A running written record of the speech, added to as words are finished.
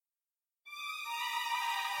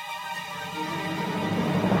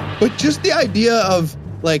But just the idea of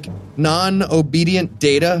like non-obedient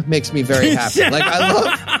data makes me very happy. Like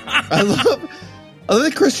I love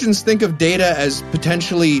that Christians think of data as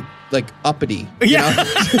potentially like uppity. Yeah.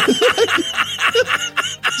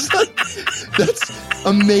 That's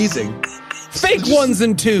amazing. Fake ones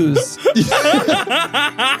and twos.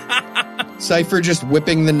 Cypher just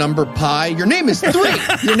whipping the number pi. Your name is 3.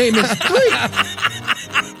 Your name is 3.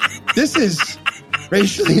 This is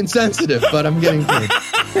racially insensitive, but I'm getting paid.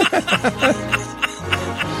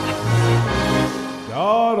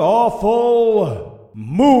 God awful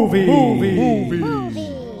movie.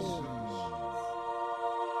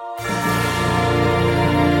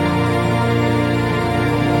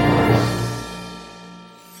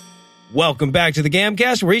 Welcome back to the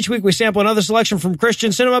Gamcast, where each week we sample another selection from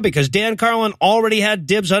Christian cinema because Dan Carlin already had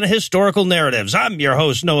dibs on historical narratives. I'm your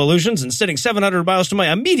host, Noah Lugeons, and sitting 700 miles to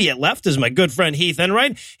my immediate left is my good friend Heath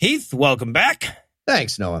Enright. Heath, welcome back.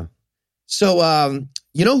 Thanks, Noah. So,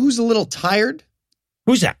 you know who's a little tired?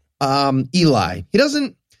 Who's that? Eli. He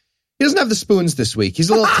doesn't have the spoons this week. He's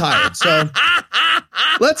a little tired. So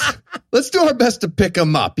let's do our best to pick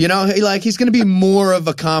him up. You know, he's going to be more of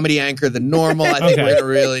a comedy anchor than normal. I think we're going to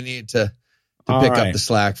really need to pick up the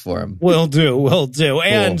slack for him. Will do. Cool.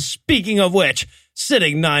 And speaking of which,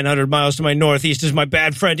 sitting 900 miles to my northeast is my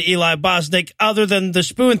bad friend Eli Bosnick. Other than the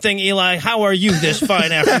spoon thing, Eli, how are you this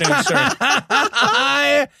fine afternoon, sir?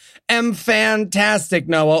 I am fantastic,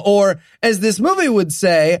 Noah. Or, as this movie would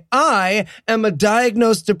say, I am a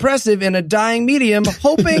diagnosed depressive in a dying medium,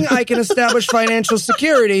 hoping I can establish financial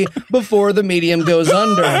security before the medium goes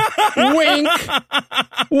under. Wink.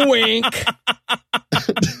 Wink.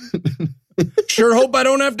 Sure hope I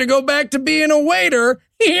don't have to go back to being a waiter.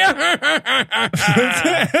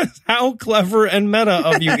 How clever and meta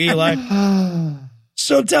of you, Eli.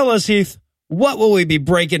 So tell us, Heath, what will we be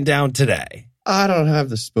breaking down today? I don't have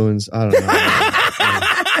the spoons. I don't know.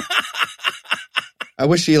 I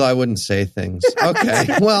wish Eli wouldn't say things. Okay,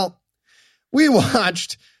 well, we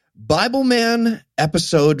watched Bibleman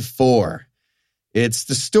episode 4. It's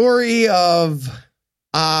the story of...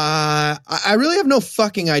 I really have no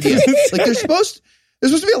fucking idea. Like, there's supposed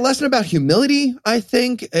to be a lesson about humility, I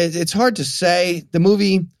think. It's hard to say. The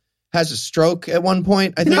movie has a stroke at one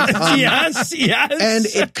point, I think. Yes. And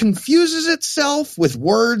it confuses itself with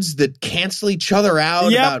words that cancel each other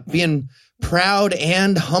out about being proud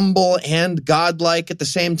and humble and godlike at the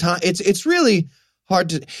same time. It's really hard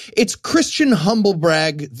to... It's Christian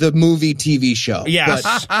Humblebrag, the movie TV show.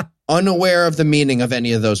 Yes. But unaware of the meaning of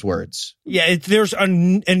any of those words. Yeah, there's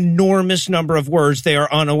an enormous number of words they are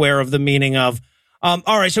unaware of the meaning of. All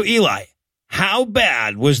right, so Eli, how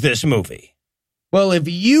bad was this movie? Well, if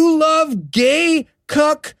you love gay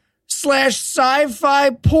cuck / sci-fi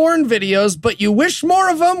porn videos, but you wish more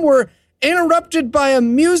of them were interrupted by a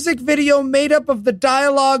music video made up of the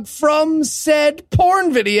dialogue from said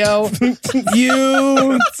porn video,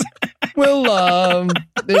 you will love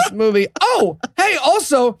this movie. Oh, hey,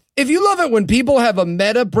 also, if you love it when people have a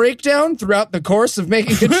meta breakdown throughout the course of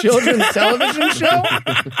making a children's television show,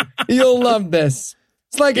 you'll love this.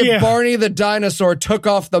 It's like if Barney the dinosaur took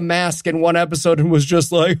off the mask in one episode and was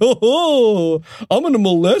just like, oh, I'm going to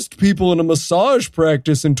molest people in a massage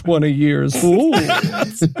practice in 20 years. Ooh.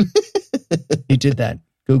 He did that.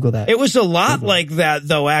 Google that. It was a lot like that,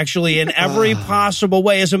 though, actually, in every possible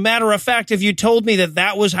way. As a matter of fact, if you told me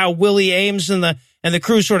that was how Willie Ames and the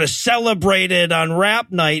crew sort of celebrated on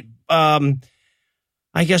Rap Night, I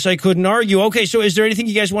guess I couldn't argue. Okay, so is there anything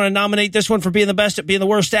you guys want to nominate this one for being the best at being the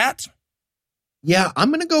worst at? Yeah, I'm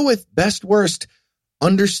going to go with best worst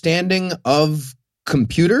understanding of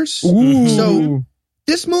computers. Ooh. So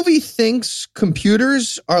this movie thinks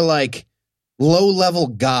computers are like low-level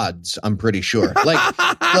gods, I'm pretty sure.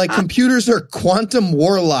 Like computers are quantum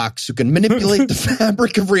warlocks who can manipulate the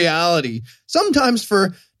fabric of reality, sometimes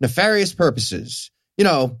for nefarious purposes. You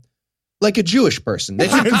know, like a Jewish person. They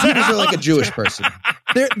think computers are like a Jewish person.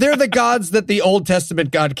 They're the gods that the Old Testament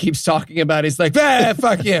God keeps talking about. He's like,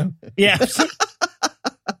 fuck you. Yeah.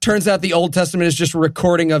 Turns out the Old Testament is just a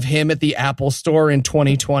recording of him at the Apple store in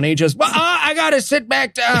 2020. Just, I got to sit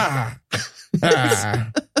back to...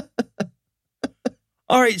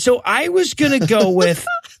 All right, so I was going to go with,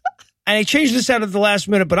 and I changed this out at the last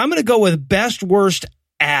minute, but I'm going to go with best worst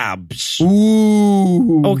abs.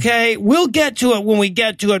 Ooh. Okay, we'll get to it when we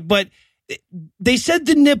get to it, but they said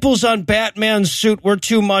the nipples on Batman's suit were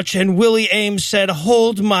too much, and Willie Ames said,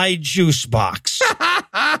 hold my juice box.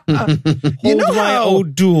 Hold my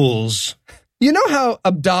O'Douls. You know how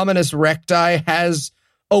Abdominus Recti has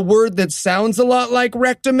a word that sounds a lot like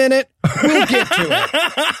rectum in it? We'll get to it.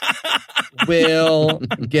 We'll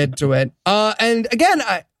get to it. And again,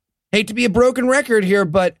 Hate to be a broken record here,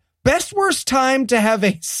 but best worst time to have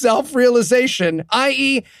a self-realization,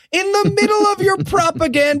 i.e. in the middle of your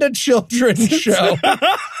propaganda children's show.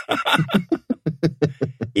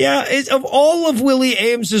 Yeah, of all of Willie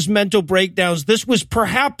Ames's mental breakdowns, this was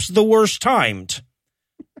perhaps the worst timed.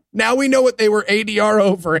 Now we know what they were ADR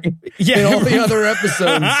overing in all the other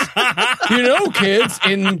episodes. You know, kids,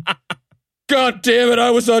 God damn it,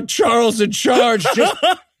 I was on Charles in Charge. Just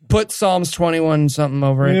put Psalms 21 something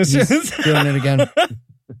over it. He's doing it again.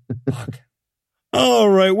 Fuck. All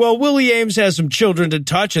right. Well, Willie Ames has some children to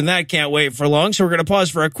touch, and that can't wait for long. So we're going to pause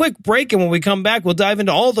for a quick break. And when we come back, we'll dive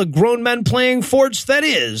into all the grown men playing forts that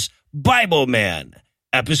is Bible Man,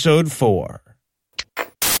 episode 4.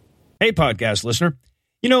 Hey, podcast listener.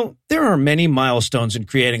 You know, there are many milestones in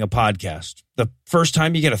creating a podcast. The first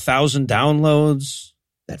time you get 1,000 downloads.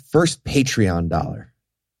 That first Patreon dollar.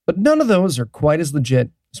 But none of those are quite as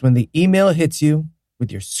legit as when the email hits you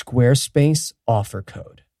with your Squarespace offer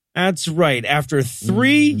code. That's right. After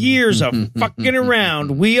 3 years of fucking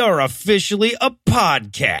around, we are officially a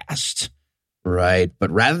podcast. Right.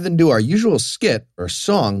 But rather than do our usual skit or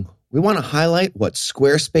song, we want to highlight what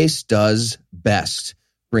Squarespace does best,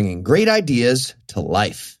 bringing great ideas to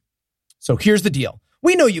life. So here's the deal.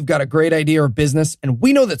 We know you've got a great idea or business, and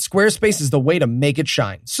we know that Squarespace is the way to make it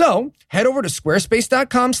shine. So head over to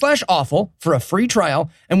squarespace.com/awful for a free trial.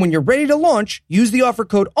 And when you're ready to launch, use the offer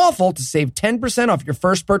code AWFUL to save 10% off your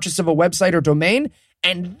first purchase of a website or domain.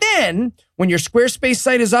 And then when your Squarespace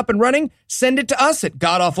site is up and running, send it to us at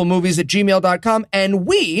godawfulmovies@gmail.com, and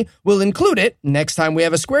we will include it next time we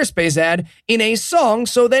have a Squarespace ad in a song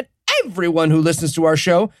so that everyone who listens to our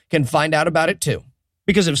show can find out about it too.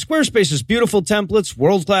 Because if Squarespace's beautiful templates,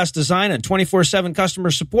 world-class design, and 24/7 customer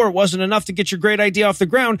support wasn't enough to get your great idea off the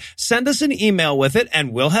ground, send us an email with it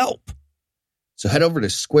and we'll help. So head over to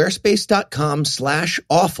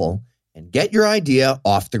squarespace.com/awful and get your idea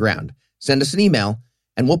off the ground. Send us an email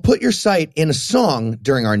and we'll put your site in a song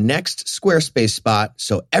during our next Squarespace spot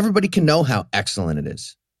so everybody can know how excellent it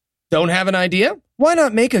is. Don't have an idea? Why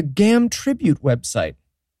not make a GAM tribute website?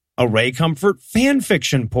 A Ray Comfort fan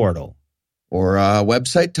fiction portal. Or a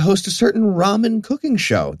website to host a certain ramen cooking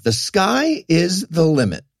show. The sky is the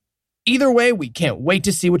limit. Either way, we can't wait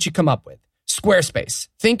to see what you come up with. Squarespace.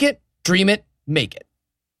 Think it, dream it, make it.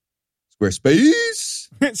 Squarespace.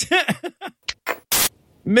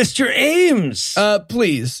 Mr. Ames.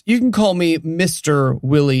 Please, you can call me Mr.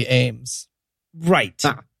 Willie Ames. Right.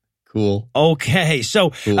 Cool. Okay, so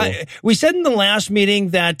Cool. We said in the last meeting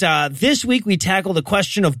that this week we tackle the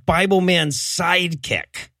question of Bible Man's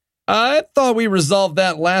sidekick. I thought we resolved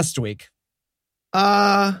that last week.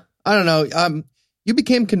 I don't know. You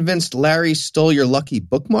became convinced Larry stole your lucky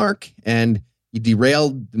bookmark, and you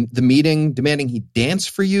derailed the meeting, demanding he dance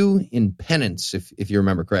for you in penance, if you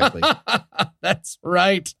remember correctly. That's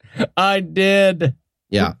right. I did.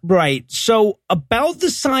 Yeah. Right. So about the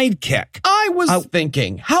sidekick. I was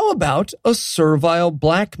thinking, how about a servile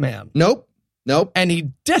black man? Nope. And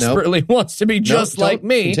he desperately wants to be just like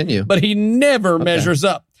me, continue. But he never measures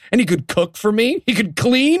up. And he could cook for me. He could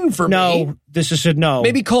clean for me. No, this is a no.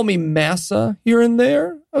 Maybe call me Massa here and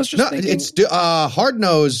there. I was just thinking. It's hard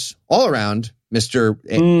nose all around, Mr.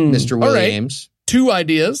 Willie right. Ames. 2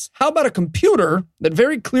 ideas. How about a computer that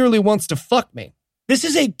very clearly wants to fuck me? This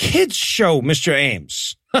is a kid's show, Mr.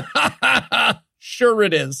 Ames. Sure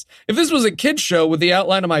it is. If this was a kid's show, would the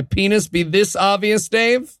outline of my penis be this obvious,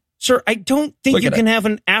 Dave? Sir, I don't think you can have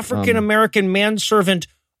an African-American manservant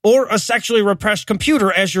or a sexually repressed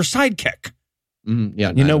computer as your sidekick.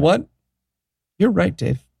 Yeah. You know what? You're right,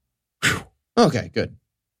 Dave. Okay, good.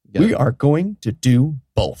 We are going to do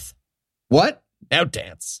both. What? Now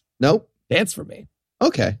dance. Nope. Dance for me.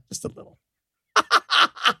 Okay. Just a little.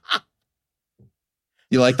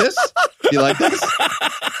 You like this?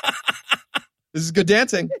 This is good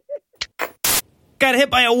dancing. Got hit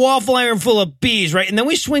by a waffle iron full of bees, right? And then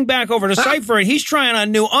we swing back over to Cypher, and he's trying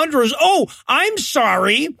on new unders. Oh, I'm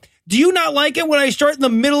sorry. Do you not like it when I start in the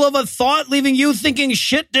middle of a thought, leaving you thinking,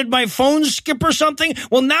 shit, did my phone skip or something?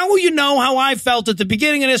 Well, now you know how I felt at the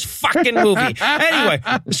beginning of this fucking movie. Anyway,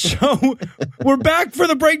 so we're back for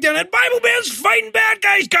the breakdown, and Bible Man's fighting bad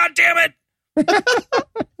guys, goddammit.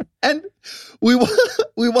 And we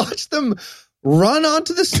watched them run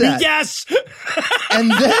onto the set. Yes.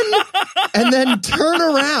 and then turn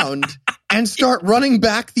around and start running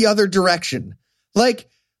back the other direction. Like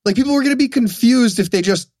people were going to be confused if they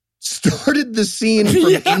just started the scene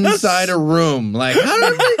from inside a room. Like, how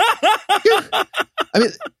did I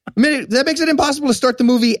mean, that makes it impossible to start the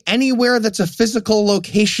movie anywhere that's a physical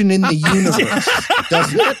location in the universe,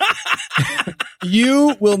 doesn't it?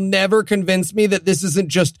 You will never convince me that this isn't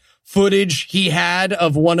just footage he had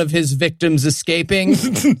of one of his victims escaping.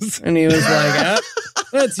 And he was like,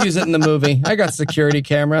 let's use it in the movie. I got security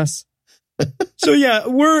cameras. So yeah,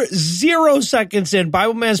 we're 0 seconds in.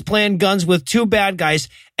 Bible Man's playing guns with 2 bad guys,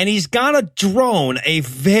 and he's got a drone, a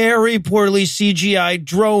very poorly CGI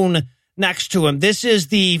drone next to him. This is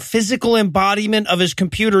the physical embodiment of his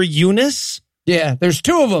computer, Eunice. Yeah, there's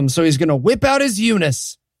 2 of them, so he's going to whip out his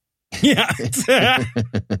Eunice. Yeah.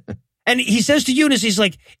 And he says to Eunice, he's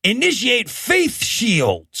like, initiate faith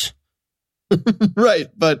shield. Right,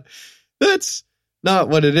 but that's not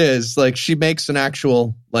what it is. Like, she makes an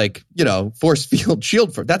actual, like, you know, force field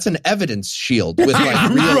shield for that's an evidence shield with like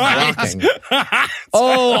real blocking.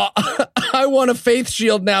 Oh, I want a faith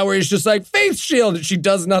shield now where he's just like, faith shield, and she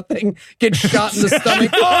does nothing, gets shot in the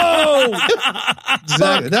stomach. Oh!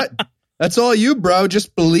 Exactly. That's all you, bro.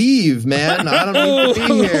 Just believe, man. I don't need to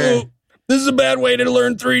be here. This is a bad way to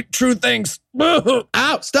learn 3 true things.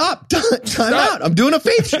 Out. Stop. Time out. I'm doing a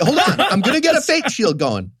faith shield. Hold on. I'm going to get a faith shield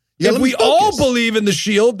going. If we all believe in the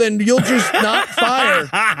shield, then you'll just not fire.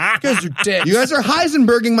 Because you're dicks. You guys are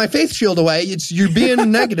Heisenberging my faith shield away. You're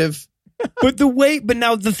being negative. But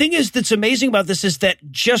now the thing is that's amazing about this is that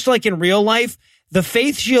just like in real life, the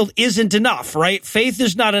faith shield isn't enough, right? Faith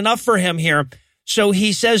is not enough for him here. So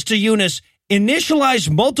he says to Eunice, initialize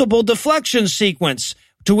multiple deflection sequence.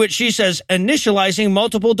 To which she says, initializing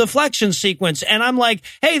multiple deflection sequence. And I'm like,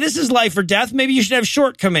 hey, this is life or death. Maybe you should have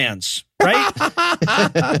short commands, right?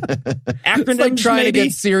 Acronyms, it's like trying to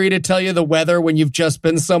get Siri to tell you the weather when you've just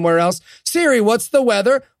been somewhere else. Siri, what's the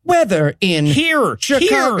weather? Weather in here,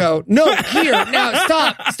 Chicago. Here. No, here. Now,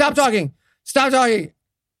 stop talking. Stop talking.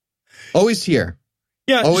 Always here.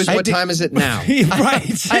 Yeah. Always, what time is it now? Right.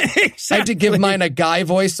 Exactly. I had to give mine a guy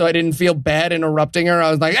voice so I didn't feel bad interrupting her. I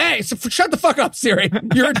was like, hey, shut the fuck up, Siri.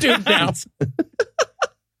 You're a dude now.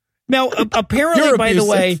 Now, apparently, by the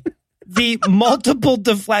way, the multiple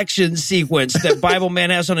deflection sequence that Bible Man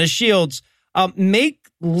has on his shields make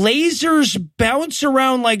lasers bounce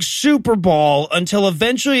around like Super Ball until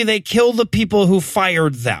eventually they kill the people who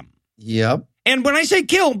fired them. Yep. And when I say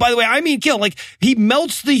kill, by the way, I mean kill. Like, he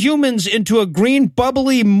melts the humans into a green,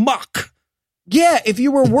 bubbly muck. Yeah, if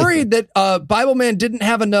you were worried that Bible Man didn't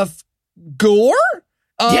have enough gore,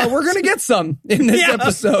 we're going to get some in this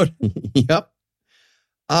episode. Yep.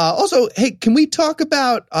 Also, hey, can we talk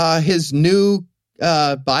about his new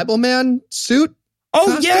Bible Man suit? Oh,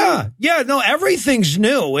 costume? yeah. No, everything's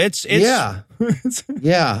new. It's yeah.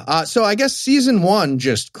 Yeah. So I guess season 1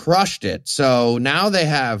 just crushed it. So now they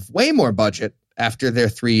have way more budget after their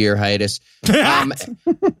 3-year hiatus.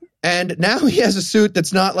 And now he has a suit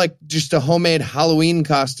that's not like just a homemade Halloween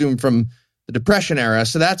costume from the Depression era.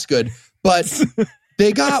 So that's good. But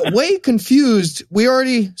they got way confused. We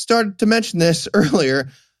already started to mention this earlier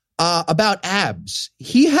about abs.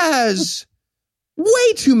 He has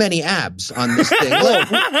way too many abs on this thing.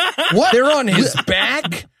 Like, what? They're on his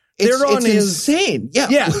back? It's insane.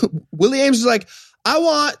 Yeah. Willie Ames is like, I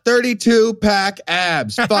want 32-pack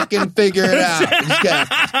abs. Fucking figure it out. He's got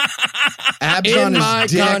abs on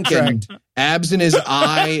his dick and abs in his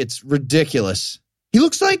eye. It's ridiculous. He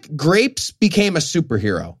looks like Grapes became a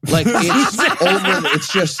superhero. Like, it's over.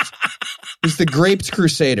 It's just, he's the Grapes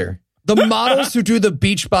Crusader. The models who do the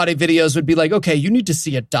Beachbody videos would be like, okay, you need to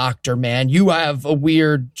see a doctor, man. You have a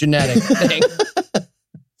weird genetic thing.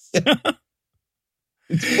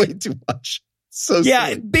 It's way too much. So yeah,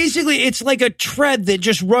 silly. Basically, it's like a tread that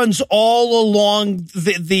just runs all along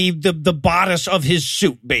the bodice of his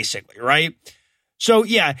suit, basically, right? So,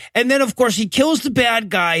 yeah. And then, of course, he kills the bad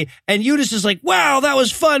guy, and Eunice is like, wow, that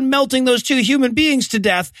was fun melting those 2 human beings to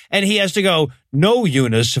death. And he has to go, no,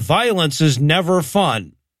 Eunice, violence is never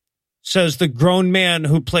fun, says the grown man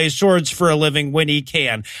who plays swords for a living when he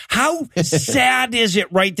can. How sad is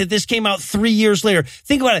it, right, that this came out 3 years later?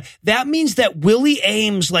 Think about it. That means that Willie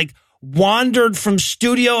Ames, like, wandered from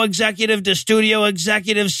studio executive to studio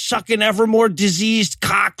executive, sucking ever more diseased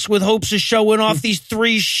cocks with hopes of showing off these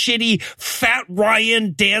 3 shitty Fat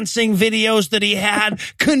Ryan dancing videos that he had,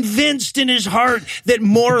 convinced in his heart that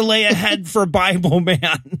more lay ahead for Bible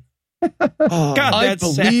Man. Oh, God, I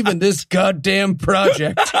believe in this goddamn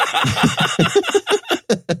project.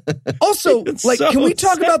 Also, like, so can we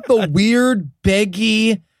talk about the weird,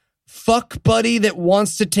 beggy fuck buddy that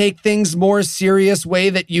wants to take things more serious way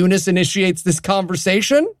that Eunice initiates this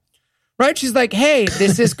conversation? Right? She's like, hey,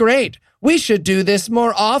 this is great. We should do this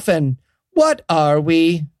more often. What are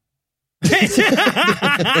we?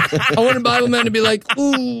 I want Bible Man to be like,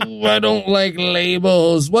 ooh, I don't like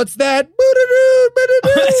labels. What's that?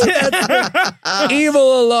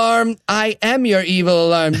 Evil alarm. I am your evil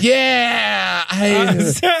alarm. Yeah,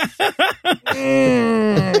 See,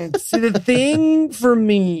 the thing for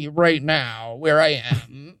me right now, where I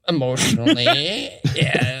am emotionally,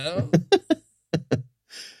 yeah.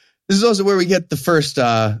 This is also where we get the first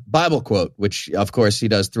Bible quote, which, of course, he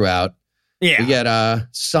does throughout. Yeah. We get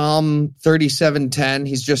Psalm 37:10.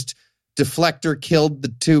 He's just Deflector killed the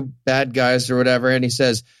two bad guys or whatever, and he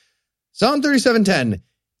says, Psalm 37:10,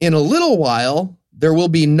 in a little while, there will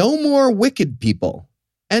be no more wicked people.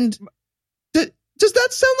 And does that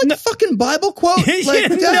sound like a fucking Bible quote?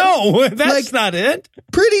 No, that's not it.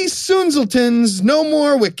 Pretty Soonseltons, no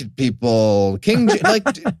more wicked people.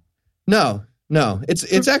 No.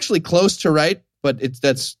 It's actually close to right, but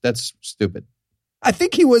that's stupid. I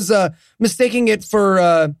think he was mistaking it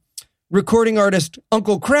for recording artist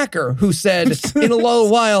Uncle Cracker, who said, in a little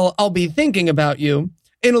while, I'll be thinking about you.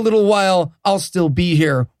 In a little while, I'll still be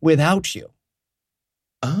here without you.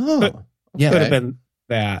 Oh. Yeah. Could have been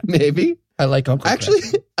that. Maybe. I like Uncle Cracker.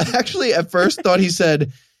 I actually at first thought he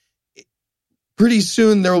said, pretty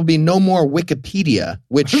soon there will be no more Wikipedia,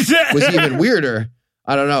 which was even weirder.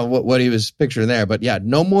 I don't know what he was picturing there, but yeah,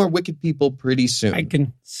 no more wicked people pretty soon. I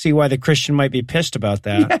can see why the Christian might be pissed about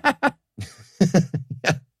that.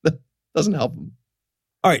 Yeah, that doesn't help him.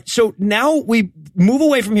 All right, so now we move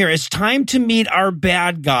away from here. It's time to meet our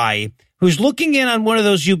bad guy, who's looking in on one of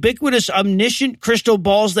those ubiquitous, omniscient crystal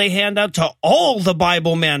balls they hand out to all the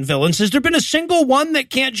Bible Man villains. Has there been a single one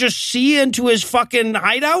that can't just see into his fucking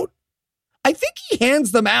hideout? I think he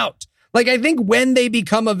hands them out. Like, I think when they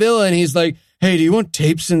become a villain, he's like, hey, do you want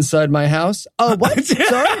tapes inside my house? Oh, what?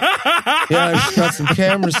 Sorry? Yeah, I just got some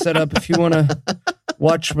cameras set up if you want to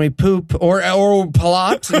watch me poop or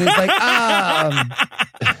plot. And he's like,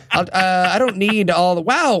 I don't need all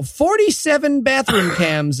the, 47 bathroom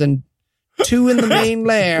cams and 2 in the main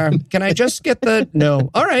lair. Can I just get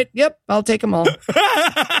no. All right. Yep. I'll take them all.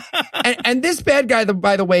 And this bad guy,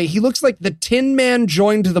 by the way, he looks like the Tin Man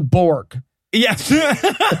joined the Borg. Yes.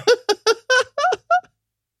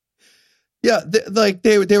 Yeah,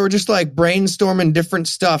 they were just like brainstorming different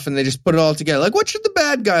stuff, and they just put it all together. Like, what should the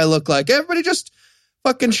bad guy look like? Everybody just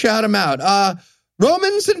fucking shout him out.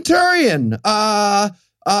 Roman Centurion.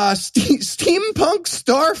 Steampunk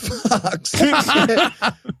Star Fox.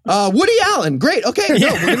 Woody Allen. Great. Okay,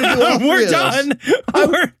 no, we're gonna do all three We're of done. those.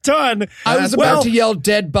 We're done. I was about to yell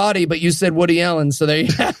dead body, but you said Woody Allen, so there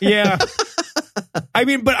you go. Yeah. I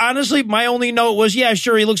mean, but honestly, my only note was, yeah,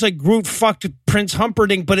 sure, he looks like Groot fucked Prince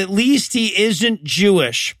Humperdinck, but at least he isn't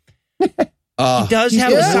Jewish. He does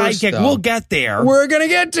have a sidekick. We'll get there. We're going to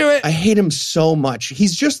get to it. I hate him so much.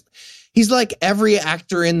 He's like every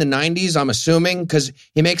actor in the 90s, I'm assuming, because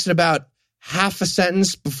he makes it about half a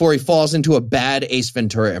sentence before he falls into a bad Ace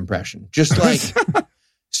Ventura impression. Just like...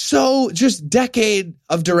 just decade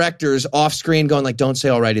of directors off screen going like, don't say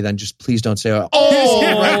alrighty then. Just please don't say alrighty.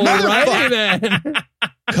 Alrighty then.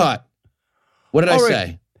 Cut. What did I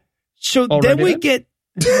say? So then we get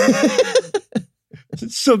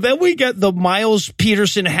the Miles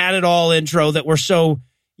Peterson had it all intro that we're so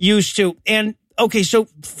used to. And okay, so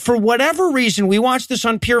for whatever reason, we watched this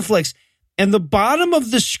on PureFlix, and the bottom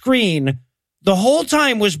of the screen the whole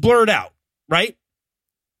time was blurred out, right?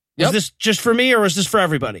 Yep. Was this just for me or was this for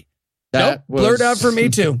everybody? That was blurred out for me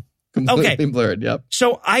too. Completely blurred, yep.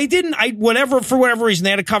 So for whatever reason, they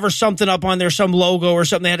had to cover something up on there, some logo or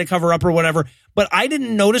something they had to cover up or whatever. But I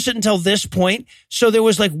didn't notice it until this point. So there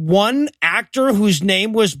was like one actor whose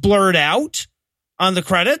name was blurred out on the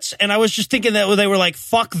credits. And I was just thinking that they were like,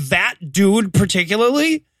 fuck that dude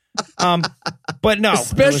particularly. But no.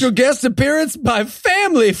 Special guest appearance by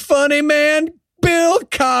family funny man, Bill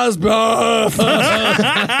Cosby.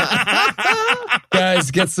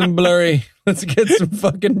 Guys, get some blurry. Let's get some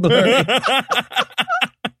fucking blurry.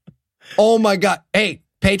 Oh my God. Hey,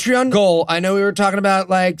 Patreon goal. I know we were talking about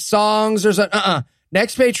like songs or something.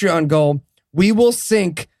 Next Patreon goal, we will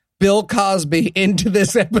sync Bill Cosby into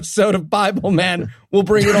this episode of Bible Man. We'll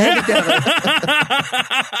bring it all together.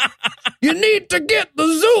 You need to get the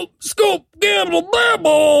zoop, scoop, gibble,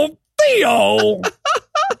 babble, Theo.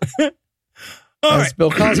 That's right.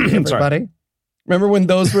 Bill Cosby, everybody. Remember when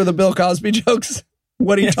those were the Bill Cosby jokes?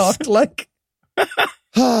 What he talked like?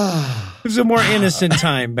 It was a more innocent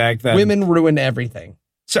time back then. Women ruin everything.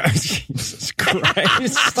 So, Jesus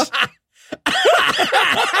Christ.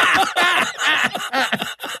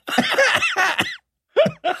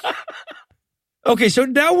 Okay, so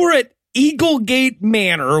now we're at Eaglegate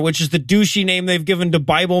Manor, which is the douchey name they've given to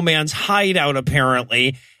Bible Man's hideout,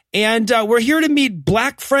 apparently. And we're here to meet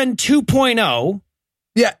Black Friend 2.0.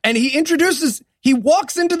 Yeah, and he introduces he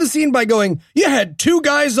walks into the scene by going, "You had two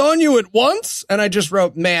guys on you at once?" And I just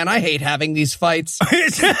wrote, "Man, I hate having these fights."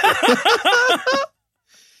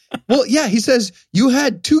 Well, yeah, he says, "You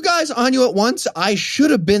had two guys on you at once. I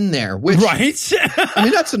should have been there." Which, Right? I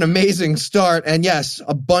mean, that's an amazing start. And yes,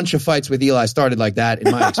 a bunch of fights with Eli started like that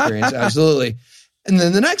in my experience. Absolutely. And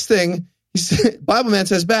then the next thing, Bible Man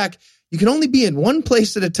says back, "You can only be in one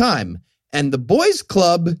place at a time. And the boys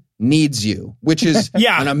club needs you," which is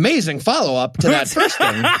an amazing follow-up to that first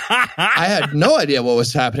thing. I had no idea what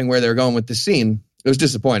was happening, where they were going with the scene. It was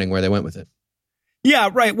disappointing where they went with it.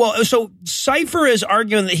 Yeah, right. Well, so Cypher is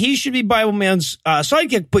arguing that he should be Bible Man's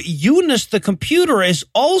sidekick, but Eunice, the computer, is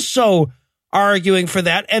also arguing for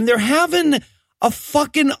that, and they're having a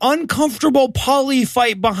fucking uncomfortable poly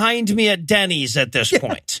fight behind me at Denny's at this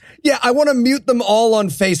point. Yeah, I want to mute them all on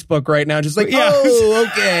Facebook right now. Just like, oh,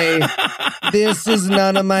 okay. This is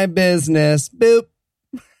none of my business. Boop.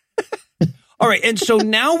 All right, and so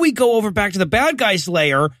now we go over back to the bad guy's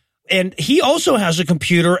lair, and he also has a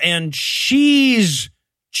computer, and she's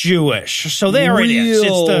Jewish. So there it is. It's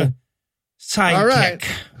the sidekick. All right.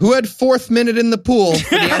 Who had fourth minute in the pool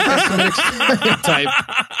for the anti-Semitic stereotype?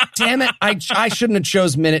 Damn it. I shouldn't have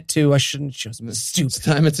chose minute 2. I shouldn't have chosen This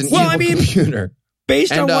time it's an evil computer.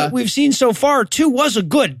 Based on what we've seen so far, 2 was a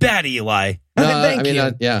good bet, Eli. Thank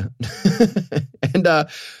you. Yeah. And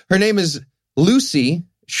her name is Lucy,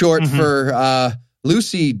 short for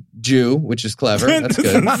Lucy Jew, which is clever. That's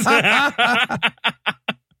good.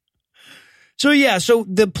 So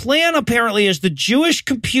the plan apparently is the Jewish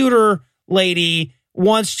computer lady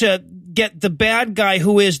wants to get the bad guy,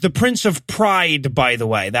 who is the Prince of Pride, by the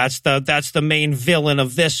way. That's the main villain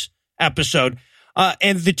of this episode.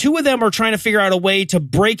 And the two of them are trying to figure out a way to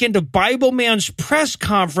break into Bible Man's press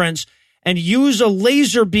conference and use a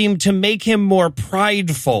laser beam to make him more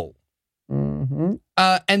prideful.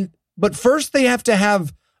 Mm-hmm. But first they have to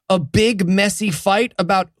have a big, messy fight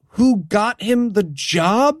about who got him the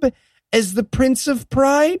job as the Prince of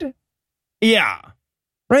Pride. Yeah.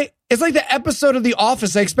 Right? It's like the episode of The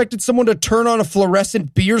Office. I expected someone to turn on a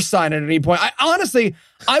fluorescent beer sign at any point.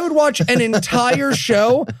 I would watch an entire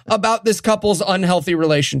show about this couple's unhealthy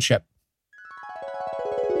relationship.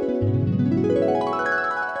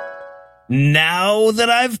 Now that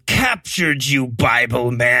I've captured you,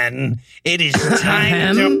 Bible Man, it is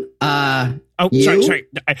time to... Sorry.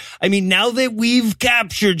 I mean, now that we've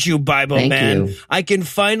captured you, Bible Man, I can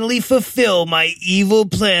finally fulfill my evil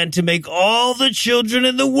plan to make all the children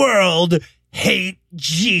in the world hate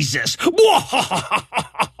Jesus.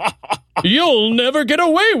 You'll never get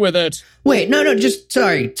away with it. Wait, no, just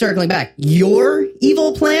circling back. Your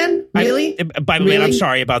evil plan? Really? Bible Man, I'm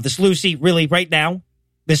sorry about this. Lucy, really, right now?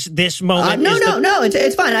 This moment? No,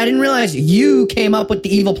 it's fine. I didn't realize you came up with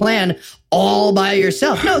the evil plan all by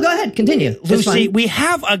yourself. No, go ahead, continue. Lucy, we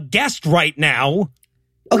have a guest right now.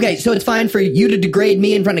 Okay, so it's fine for you to degrade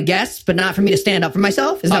me in front of guests, but not for me to stand up for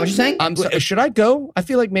myself? Is that what you're saying? Should I go? I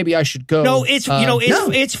feel like maybe I should go. No, it's fine.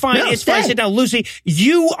 It's fine. Sit down, Lucy.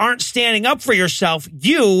 You aren't standing up for yourself.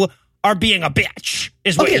 You are being a bitch,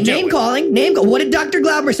 is what you're doing. Name calling. What did Dr.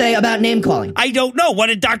 Glauber say about name calling? I don't know. What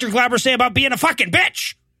did Dr. Glauber say about being a fucking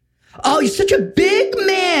bitch? Oh, you're such a big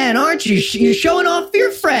man, aren't you? You're showing off for your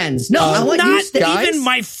friends. No, I want you to stay. Not even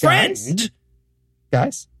my friend.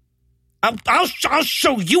 Guys? I'll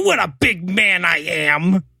show you what a big man I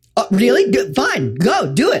am. Really? Fine.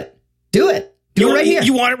 Go. Do it. Do it right here.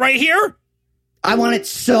 You want it right here? I want it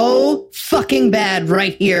so fucking bad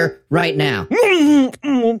right here, right now. Ow.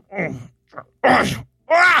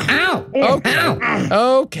 Okay.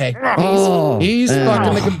 Ow. Okay. He's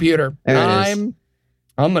fucking the computer.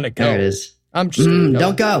 I'm going to go. There it is. I'm just gonna go.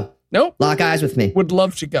 Don't go. Nope. Lock eyes with me. Would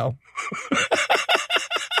love to go.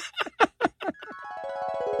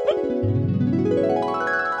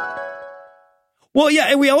 Well, yeah,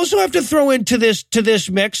 and we also have to throw into this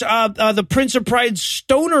mix the Prince of Pride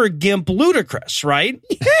stoner gimp Ludacris, right?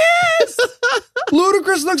 Yes!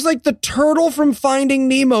 Ludacris looks like the turtle from Finding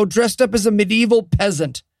Nemo dressed up as a medieval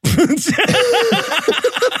peasant.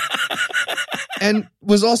 And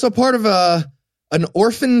was also part of an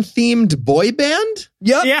orphan-themed boy band?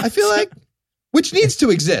 Yep. Yeah. I feel like, which needs to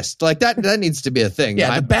exist. Like, that needs to be a thing.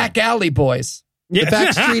 Yeah, the Back Alley Boys. The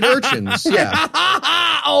Backstreet Urchins, yeah.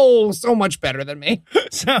 Oh, so much better than me.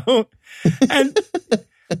 So, and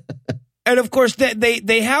of course,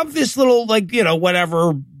 they have this little, like,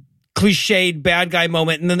 whatever cliched bad guy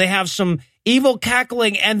moment, and then they have some evil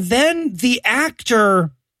cackling, and then the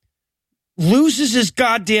actor loses his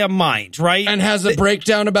goddamn mind, right? And has a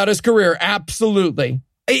breakdown about his career. Absolutely.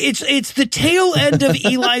 It's the tail end of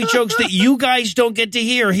Eli jokes that you guys don't get to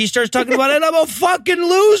hear. He starts talking about it. I'm a fucking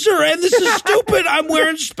loser, and this is stupid. I'm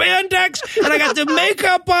wearing spandex, and I got the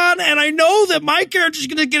makeup on, and I know that my character's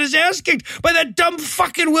going to get his ass kicked by that dumb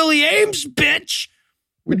fucking Willie Ames bitch.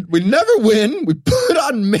 We never win. We put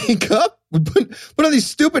on makeup. We put on these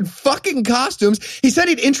stupid fucking costumes. He said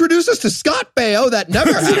he'd introduce us to Scott Baio. That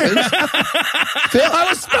never happened. I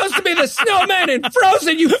was supposed to be the snowman in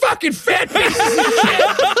Frozen, you fucking fat pieces of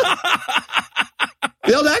shit.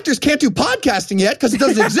 Failed actors can't do podcasting yet because it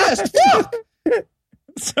doesn't exist.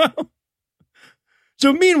 Fuck.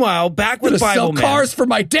 So meanwhile, back with Bible sell Man. cars for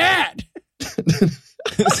my dad.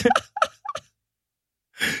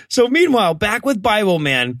 So meanwhile, back with Bible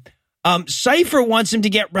Man, Cypher wants him to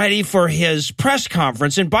get ready for his press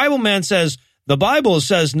conference, and Bible Man says, the Bible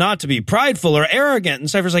says not to be prideful or arrogant. And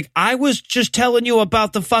Cypher's like, I was just telling you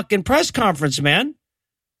about the fucking press conference, man.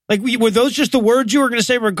 Like, were those just the words you were going to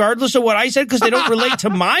say regardless of what I said? Because they don't relate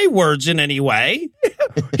to my words in any way.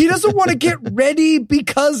 He doesn't want to get ready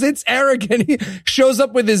because it's arrogant. He shows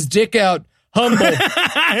up with his dick out, humble.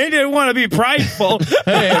 I didn't want to be prideful.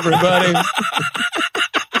 Hey, everybody.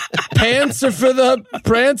 Pants are for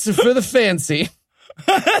the fancy.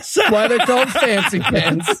 That's why they're called fancy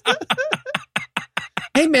pants.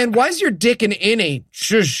 Hey, man, why is your dick an innie?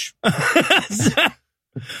 Shush.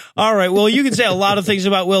 All right. Well, you can say a lot of things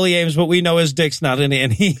about Willie Ames, but we know his dick's not an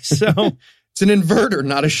innie. So it's an inverter,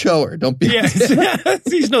 not a shower. Don't be. Yes.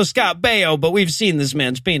 He's no Scott Baio, but we've seen this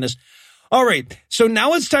man's penis. All right. So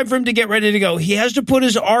now it's time for him to get ready to go. He has to put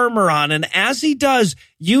his armor on. And as he does,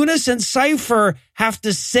 Eunice and Cypher have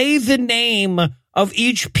to say the name of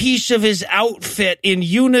each piece of his outfit in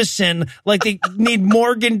unison, like they need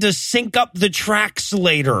Morgan to sync up the tracks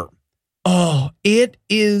later. Oh, it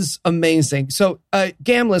is amazing. So,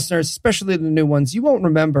 GAM listeners, especially the new ones, you won't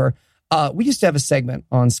remember, we used to have a segment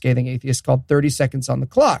on Scathing Atheist called 30 Seconds on the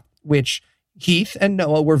Clock, which Heath and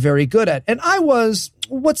Noah were very good at. And I was,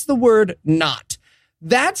 not.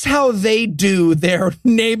 That's how they do their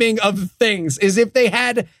naming of things, is if they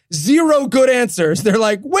had zero good answers, they're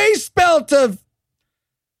like, waist belt of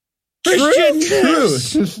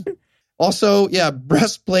truth. Also,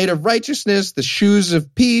 breastplate of righteousness, the shoes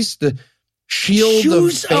of peace, the shield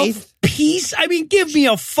of faith. Of peace? I mean, give me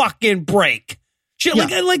a fucking break.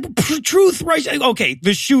 Like truth, right? Okay,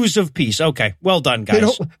 the shoes of peace. Okay, well done,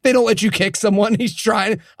 guys. They don't let you kick someone. He's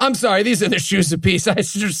trying. I'm sorry, these are the shoes of peace.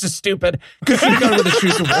 It's just stupid. Good for you going with the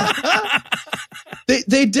shoes of war.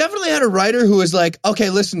 They definitely had a writer who was like,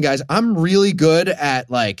 okay, listen, guys, I'm really good at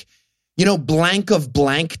blank of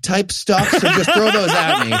blank type stuff. So just throw those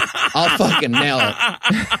at me. I'll fucking nail it.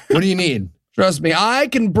 What do you need? Trust me, I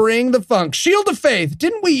can bring the funk. Shield of faith.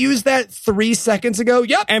 Didn't we use that 3 seconds ago?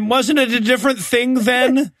 Yep. And wasn't it a different thing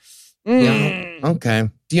then? Yeah. Okay.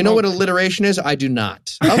 Do you know what alliteration is? I do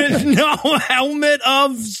not. Okay. No, helmet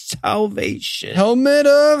of salvation. Helmet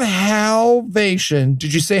of halvation.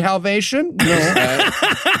 Did you say halvation? No.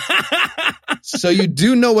 So you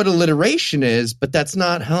do know what alliteration is, but that's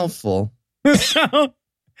not helpful.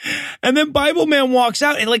 And then Bible Man walks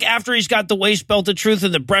out, and after he's got the waist belt of truth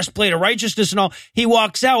and the breastplate of righteousness and all, he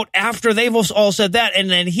walks out after they've all said that, and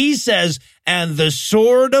then he says, and the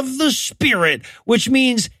sword of the Spirit, which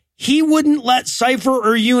means he wouldn't let Cypher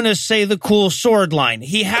or Eunice say the cool sword line.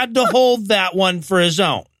 He had to hold that one for his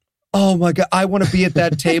own. Oh my God, I want to be at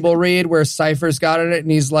that table read where Cypher's got it and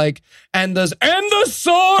he's like, and the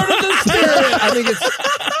sword of the Spirit. I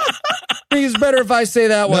think it's better if I say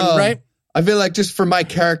that one, right? I feel like just for my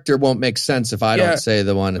character won't make sense if I don't say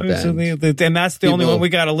the one at the end. And that's the only one we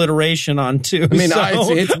got alliteration on, too. I mean,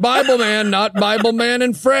 it's Bible Man, not Bible Man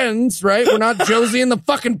and Friends, right? We're not Josie and the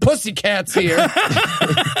fucking Pussycats here.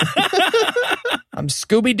 I'm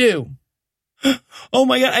Scooby-Doo. Oh,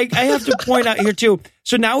 my God. I have to point out here, too.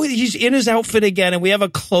 So now he's in his outfit again, and we have a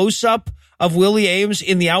close-up of Willie Ames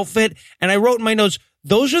in the outfit. And I wrote in my notes,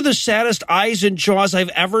 those are the saddest eyes and jaws I've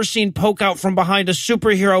ever seen poke out from behind a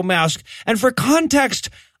superhero mask. And for context,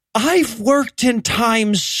 I've worked in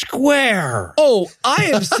Times Square. Oh, I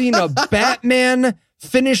have seen a Batman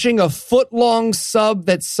finishing a foot-long sub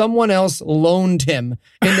that someone else loaned him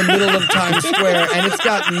in the middle of Times Square, and it's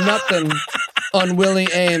got nothing on Willie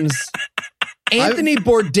Ames. Anthony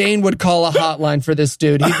Bourdain would call a hotline for this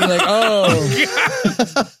dude. He'd be like,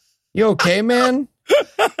 oh, you okay, man?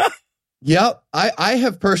 Yep. I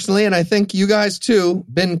have personally, and I think you guys too,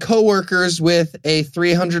 been co-workers with a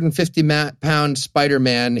 350-pound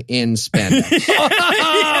Spider-Man in spandex.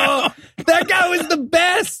 Oh, that guy was the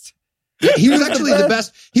best. He was actually the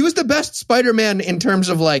best. He was the best Spider-Man in terms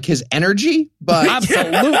of his energy, but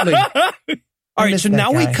absolutely. All right, so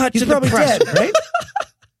now we cut to the press. Dead, right?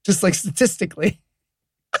 Just like statistically.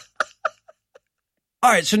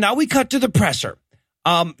 All right, so now we cut to the presser.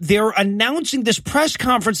 They're announcing this press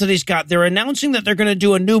conference that he's got. They're announcing that they're going to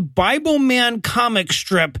do a new Bible Man comic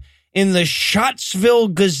strip in the Scottsville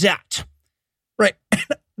Gazette. Right.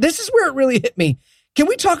 This is where it really hit me. Can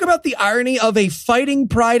we talk about the irony of a Fighting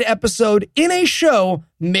Pride episode in a show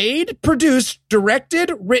made, produced,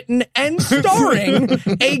 directed, written, and starring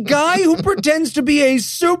a guy who pretends to be a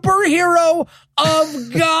superhero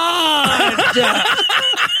of God?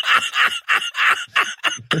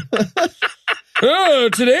 Oh,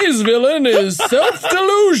 today's villain is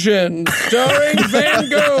Self-Delusion, starring Van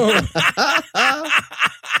Gogh.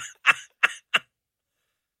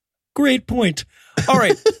 Great point. All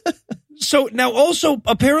right. So now also,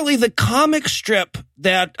 apparently the comic strip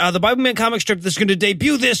that the Bible Man comic strip that's going to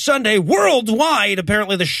debut this Sunday worldwide,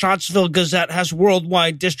 apparently the Scottsville Gazette has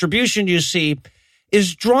worldwide distribution, you see,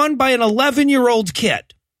 is drawn by an 11-year-old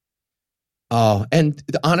kid. Oh, and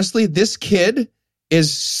honestly, this kid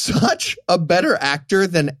is such a better actor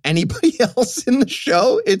than anybody else in the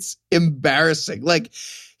show. It's embarrassing. Like,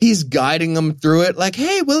 he's guiding them through it. Like,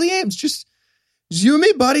 hey, Willie Ames, just you and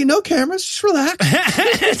me, buddy. No cameras. Just relax.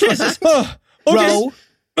 Bro.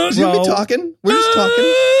 We'll be talking. We're just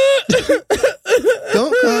talking.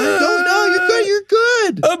 Don't cry. No, you're good. You're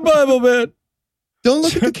good. A Bible Man. Don't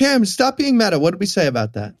look at the camera. Stop being meta. What did we say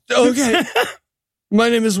about that? Okay. My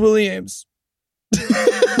name is Willie Ames.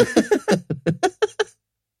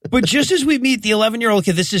 But just as we meet the 11-year-old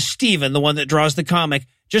kid, this is Steven, the one that draws the comic.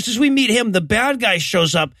 Just as we meet him, the bad guy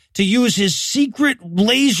shows up to use his secret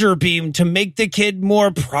laser beam to make the kid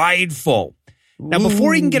more prideful. Now,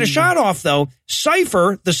 before he can get a shot off, though,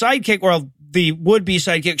 Cypher, the sidekick, or the would-be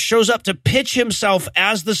sidekick, shows up to pitch himself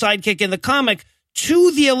as the sidekick in the comic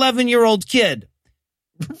to the 11-year-old kid.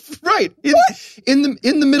 Right. In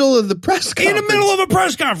the middle of the press conference. In the middle of a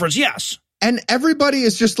press conference, yes. And everybody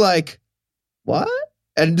is just like, what?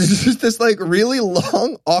 And there's just this like really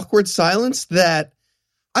long, awkward silence that,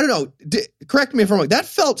 I don't know, correct me if I'm wrong, that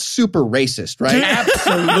felt super racist, right?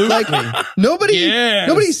 Absolutely. Like,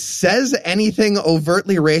 nobody says anything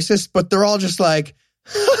overtly racist, but they're all just like,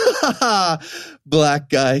 black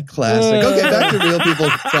guy, classic. Okay, back to real people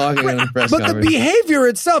talking in the press But conference. the behavior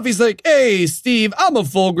itself, he's like, hey, Steve, I'm a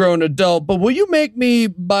full-grown adult, but will you make me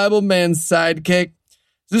Bible Man's sidekick?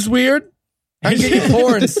 Is this weird? I can get you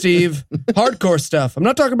porn, Steve. Hardcore stuff. I'm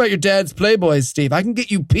not talking about your dad's Playboys, Steve. I can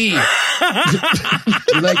get you pee.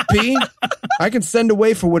 You like pee? I can send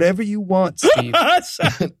away for whatever you want, Steve. I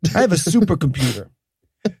have a supercomputer.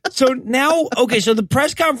 So now, okay, so the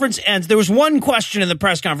press conference ends. There was one question in the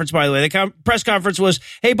press conference, by the way. The press conference was,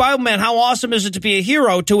 hey, Bible Man, how awesome is it to be a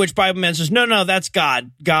hero? To which Bible Man says, no, that's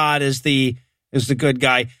God. God is the good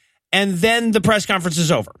guy. And then the press conference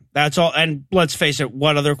is over. That's all. And let's face it,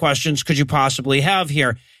 what other questions could you possibly have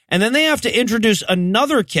here? And then they have to introduce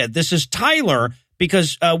another kid. This is Tyler,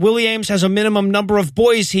 because Willie Ames has a minimum number of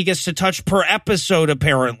boys he gets to touch per episode,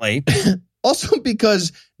 apparently. Also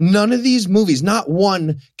because none of these movies, not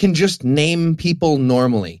one, can just name people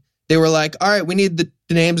normally. They were like, all right, we need the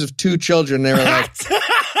names of two children. They were like,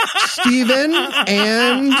 Steven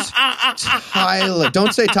and Tyler.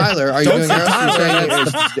 Don't say Tyler. Are you doing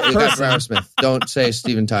Aerosmith? Don't say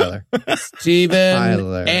Steven Tyler. Steven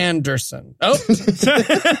Tyler Anderson. Oh.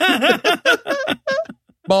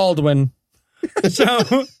 Baldwin.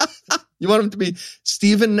 So you want him to be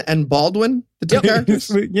Steven and Baldwin, the two characters?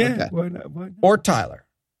 Yeah. Okay. Why not? Or Tyler.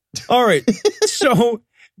 All right. So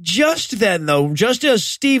just then, though, just as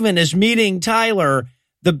Steven is meeting Tyler,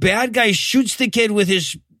 the bad guy shoots the kid with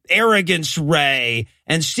his arrogance ray,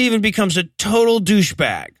 and Steven becomes a total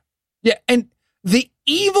douchebag. Yeah, and the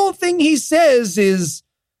evil thing he says is,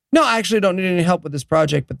 no, I actually don't need any help with this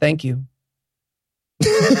project, but thank you.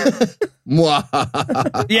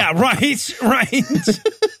 Yeah, right.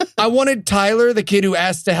 I wanted Tyler, the kid who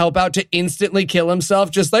asked to help out, to instantly kill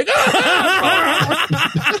himself, just like,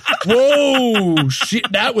 whoa,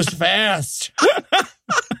 shit, that was fast.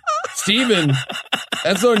 Steven,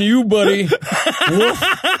 that's on you, buddy. Wow.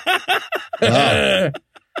 That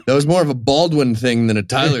was more of a Baldwin thing than a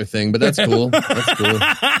Tyler thing, but that's cool. That's cool.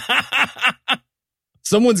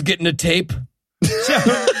 Someone's getting a tape.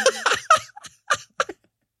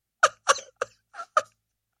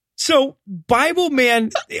 So Bible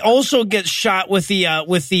Man also gets shot with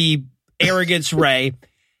the arrogance ray,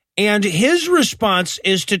 and his response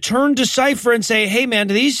is to turn to Cypher and say, "Hey man,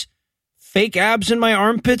 do these fake abs in my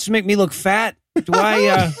armpits make me look fat? Do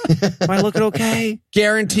am I looking okay?"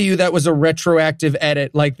 Guarantee you that was a retroactive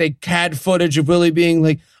edit. Like they had footage of Willie being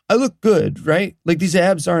like, I look good, right? Like these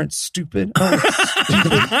abs aren't stupid. And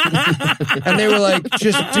they were like,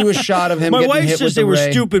 just do a shot of him. My getting wife hit says with they the were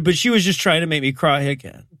ray. stupid, but she was just trying to make me cry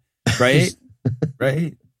again. Right?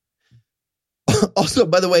 Right? Also,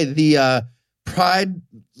 by the way, the Pride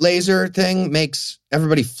laser thing makes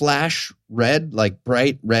everybody flash red, like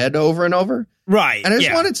bright red over and over. Right. And I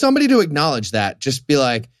just wanted somebody to acknowledge that. Just be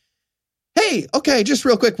like, hey, okay, just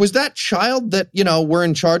real quick. Was that child that, we're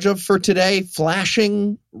in charge of for today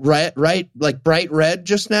flashing red, like bright red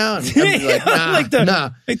just now? And everybody like,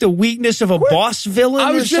 nah, like the weakness of a boss villain.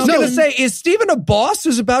 I was just going to say, is Steven a boss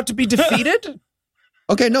who's about to be defeated?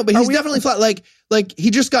 Okay, no, but he's definitely flat. Like he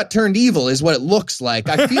just got turned evil is what it looks like.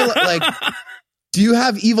 I feel like, do you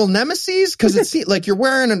have evil nemesis? Because it's like you're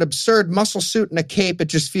wearing an absurd muscle suit and a cape. It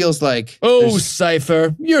just feels like, oh,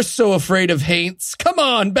 Cypher, you're so afraid of Haints. Come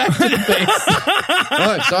on, back to the base.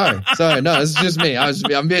 Oh, sorry. No, this is just me.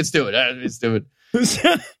 I'm being stupid.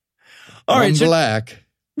 All right, black.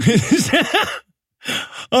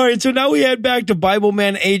 All right, so now we head back to Bible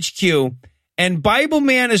Man HQ. And Bible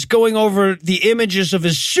Man is going over the images of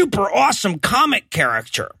his super awesome comic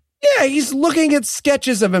character. Yeah, he's looking at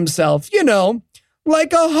sketches of himself,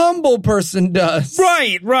 like a humble person does.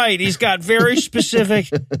 Right. He's got very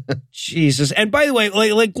specific. Jesus. And by the way,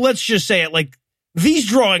 like let's just say it, like these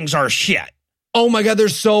drawings are shit. Oh my God, they're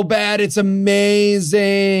so bad. It's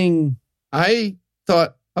amazing. I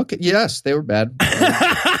thought, okay, yes, they were bad.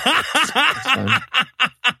 That's fine.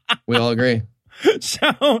 We all agree.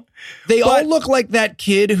 So they all look like that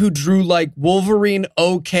kid who drew like Wolverine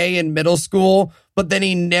okay in middle school, but then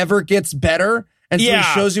he never gets better. And so he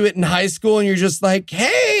shows you it in high school and you're just like,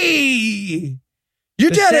 hey, your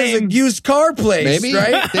dad has a used car place, maybe,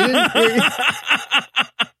 right?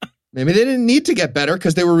 Maybe they didn't need to get better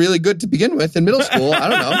because they were really good to begin with in middle school. I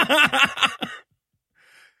don't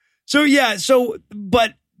know.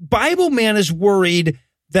 But Bible Man is worried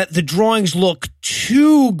that the drawings look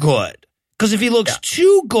too good. Because if he looks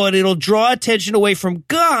too good, it'll draw attention away from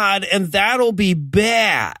God, and that'll be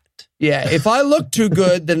bad. Yeah, if I look too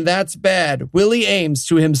good, then that's bad. Willie Ames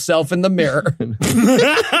to himself in the mirror.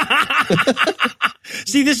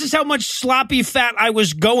 See, this is how much sloppy fat I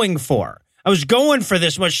was going for. I was going for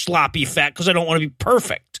this much sloppy fat because I don't want to be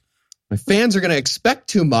perfect. My fans are going to expect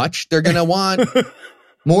too much. They're going to want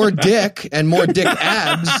more dick and more dick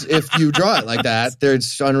abs if you draw it like that.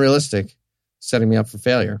 It's unrealistic, setting me up for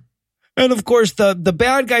failure. And of course, the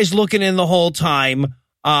bad guy's looking in the whole time.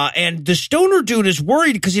 And the stoner dude is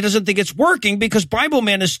worried because he doesn't think it's working because Bible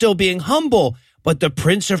Man is still being humble. But the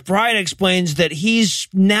Prince of Pride explains that he's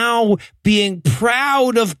now being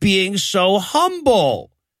proud of being so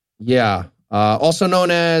humble. Yeah. Also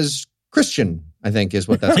known as Christian, I think is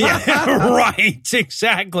what that's called. Yeah, right.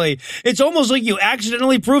 Exactly. It's almost like you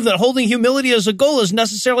accidentally prove that holding humility as a goal is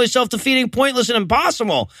necessarily self-defeating, pointless, and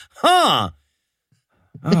impossible. Huh.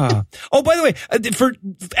 Oh, by the way, for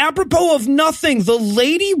apropos of nothing, the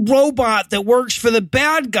lady robot that works for the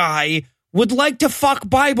bad guy would like to fuck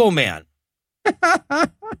Bible Man.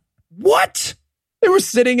 What? They were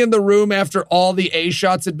sitting in the room after all the A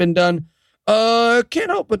shots had been done.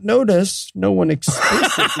 Can't help but notice no one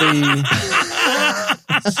explicitly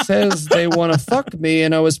says they want to fuck me,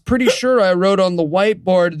 and I was pretty sure I wrote on the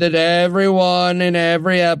whiteboard that everyone in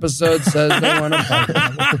every episode says they want to fuck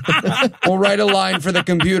me. We'll write a line for the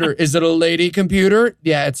computer. Is it a lady computer?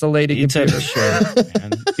 Yeah, it's a lady computer. Sure.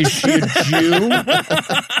 Is she a Jew?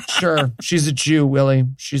 Sure, she's a Jew, Willie.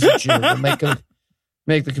 She's a Jew. We'll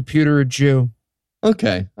make the computer a Jew.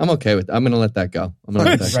 Okay, I'm okay with that. I'm going to let that go. I'm going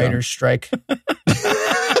to let that go. Writer's strike.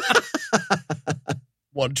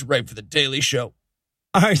 Wanted to write for the Daily Show.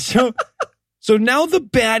 All right, so now the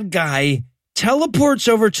bad guy teleports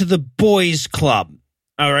over to the boys' club.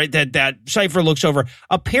 All right, that Cypher looks over.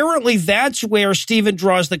 Apparently, that's where Steven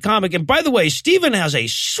draws the comic. And by the way, Steven has a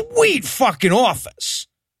sweet fucking office.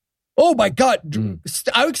 Oh my God.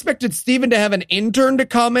 I expected Steven to have an intern to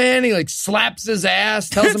come in. He like slaps his ass,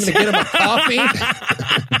 tells him to get him a coffee.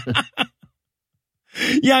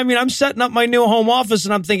 Yeah, I mean, I'm setting up my new home office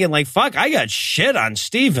and I'm thinking like, fuck, I got shit on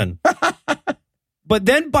Steven. But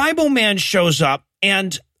then Bible Man shows up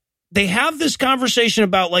and they have this conversation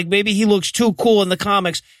about like maybe he looks too cool in the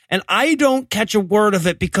comics. And I don't catch a word of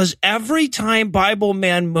it because every time Bible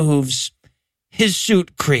Man moves, his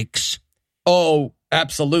suit creaks. Oh,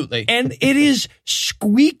 absolutely. And it is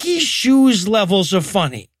squeaky shoes levels of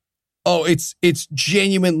funny. Oh, it's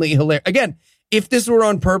genuinely hilarious. Again, if this were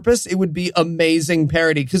on purpose, it would be amazing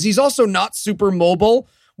parody because he's also not super mobile,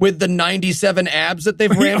 with the 97 abs that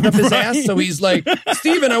they've rammed up his ass. So he's like,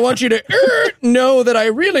 Steven, I want you to know that I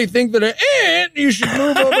really think that you should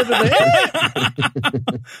move over to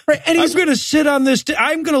the right. And I'm going to sit on this.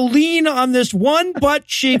 I'm going to lean on this one butt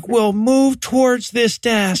cheek. Will move towards this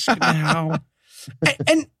desk now.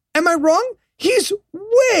 And am I wrong? He's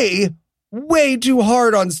way too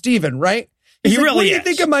hard on Steven, right? He's He like, really what do you is.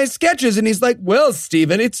 think of my sketches? And he's like, well,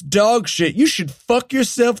 Steven, it's dog shit. You should fuck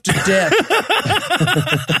yourself to death.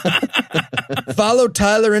 Follow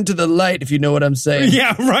Tyler into the light, if you know what I'm saying.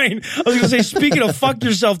 Yeah, right. I was going to say, speaking of fuck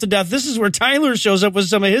yourself to death, this is where Tyler shows up with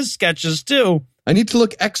some of his sketches, too. I need to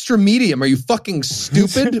look extra medium. Are you fucking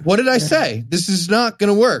stupid? What did I say? This is not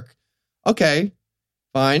going to work. Okay,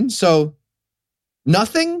 fine. So,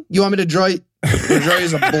 nothing? You want me to draw you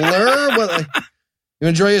as a blur? What, you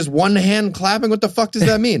want to draw you as one hand clapping? What the fuck does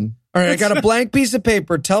that mean? All right, I got a blank piece of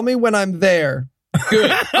paper. Tell me when I'm there.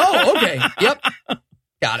 Good. Oh, okay. Yep.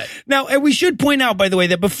 Got it. Now, and we should point out, by the way,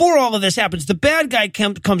 that before all of this happens, the bad guy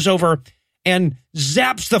comes over and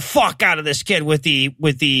zaps the fuck out of this kid with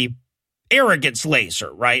the arrogance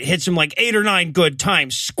laser, right? Hits him like 8 or 9 good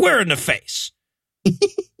times, square in the face.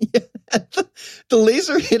 The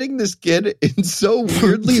laser hitting this kid is so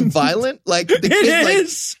weirdly violent. Like the kid like,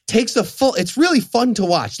 takes a full. It's really fun to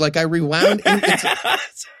watch. Like I rewound. And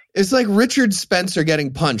it's like Richard Spencer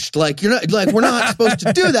getting punched. Like you're not like we're not supposed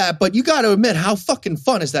to do that, but you got to admit how fucking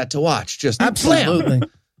fun is that to watch? Just Absolutely.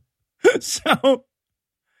 So,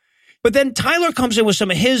 but then Tyler comes in with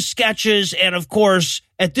some of his sketches, and of course,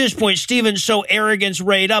 at this point, Steven's so arrogance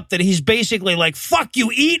rayed up that he's basically like, "Fuck you,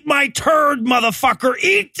 eat my turd, motherfucker,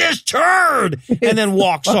 eat this turd," and then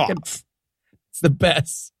walks off. It's the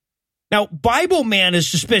best. Now, Bible Man is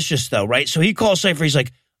suspicious, though, right? So he calls Cypher. He's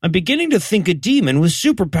like, I'm beginning to think a demon with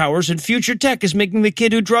superpowers and future tech is making the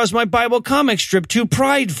kid who draws my Bible comic strip too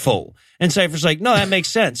prideful. And Cypher's like, no, that makes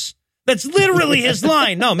sense. That's literally his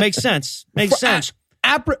line. No, makes sense. Makes sense.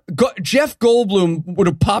 Jeff Goldblum would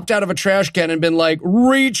have popped out of a trash can and been like,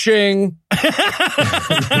 reaching. I'm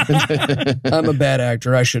a bad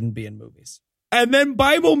actor. I shouldn't be in movies. And then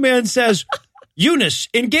Bible Man says, Eunice,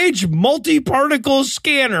 engage multi-particle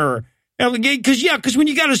scanner. Because when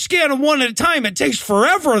you got to scan them one at a time, it takes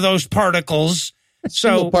forever, those particles.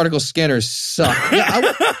 So particle scanners suck.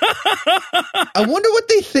 Yeah, I wonder what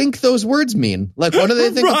they think those words mean. Like, what do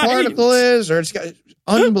they think a particle is? Or it's got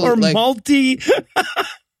unbelievable. Or like, multi.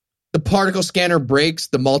 The particle scanner breaks,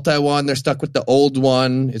 the multi one, they're stuck with the old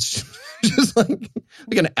one. It's just like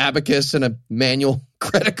an abacus and a manual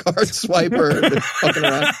credit card swiper. Fucking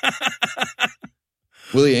around.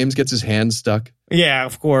 Willie Ames gets his hand stuck. Yeah,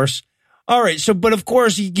 of course. All right, but of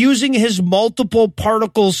course, using his multiple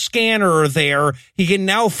particle scanner there, he can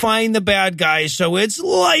now find the bad guys. So it's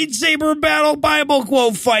lightsaber battle Bible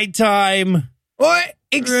quote fight time. What?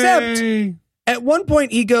 Except at one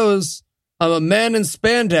point he goes, I'm a man in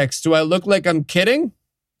spandex. Do I look like I'm kidding?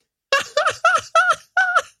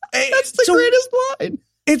 That's the greatest line.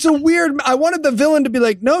 It's a weird. I wanted the villain to be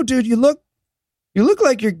like, no, dude, you look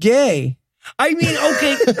like you're gay. I mean,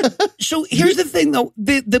 okay. So here's the thing, though.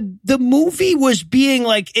 The movie was being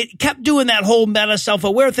like, it kept doing that whole meta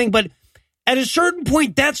self-aware thing, but at a certain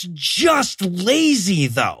point, that's just lazy,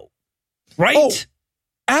 though. Right? Oh,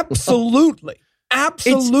 absolutely.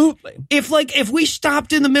 Absolutely. If we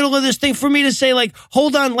stopped in the middle of this thing for me to say, like,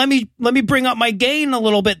 hold on, let me bring up my gain a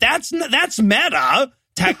little bit, that's meta,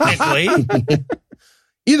 technically.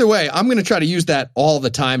 Either way, I'm going to try to use that all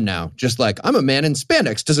the time now. Just like, I'm a man in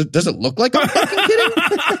spandex. Does it look like I'm fucking kidding?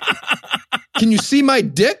 Can you see my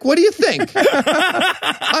dick? What do you think?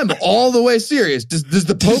 I'm all the way serious. Does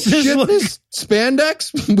the Pope shit this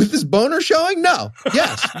spandex with his boner showing? No.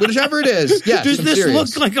 Yes. Whichever it is. Yes. Does this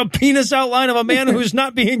look like a penis outline of a man who's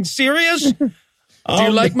not being serious? Do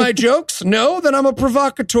you like my jokes? No? Then I'm a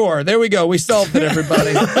provocateur. There we go. We solved it,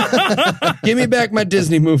 everybody. Give me back my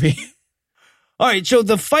Disney movie. All right, so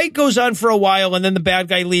the fight goes on for a while, and then the bad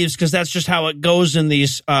guy leaves because that's just how it goes in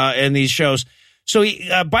these shows. So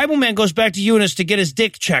Bible Man goes back to Eunice to get his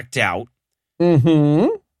dick checked out.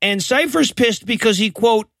 Mm-hmm. And Cypher's pissed because he,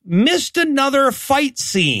 quote, missed another fight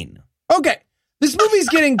scene. Okay, this movie's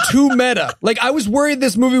getting too meta. Like, I was worried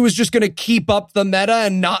this movie was just going to keep up the meta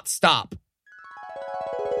and not stop.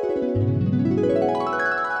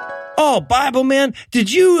 Oh, Bible Man,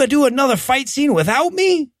 did you do another fight scene without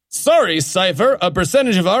me? Sorry, Cypher. A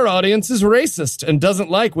percentage of our audience is racist and doesn't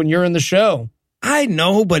like when you're in the show. I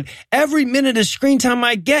know, but every minute of screen time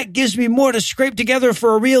I get gives me more to scrape together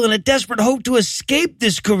for a reel in a desperate hope to escape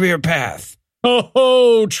this career path.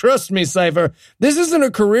 Oh, trust me, Cypher. This isn't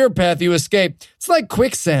a career path you escape. It's like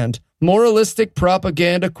quicksand. moralistic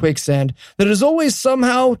propaganda quicksand that is always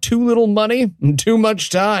somehow too little money and too much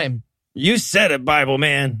time. You said it, Bible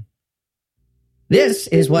man. This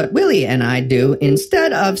is what Willie and I do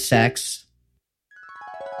instead of sex.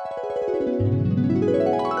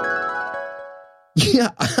 Yeah,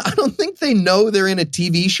 I don't think they know they're in a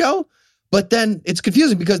TV show, but then it's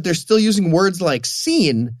confusing because they're still using words like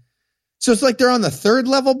scene. So it's like they're on the third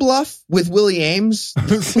level bluff with Willie Ames.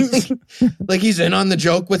 like he's in on the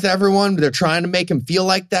joke with everyone, but they're trying to make him feel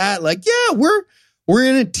like that. Like, yeah, we're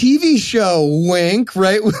in a TV show, wink,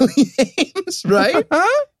 right, Willie Ames, right?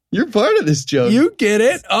 You're part of this joke. You get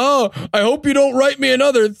it? Oh, I hope you don't write me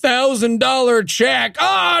another $1,000 check.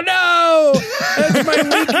 Oh, no! That's my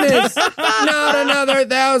weakness. Not another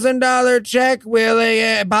 $1,000 check,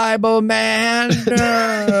 Willie, Bible man.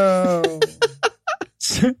 No.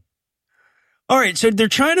 All right, so they're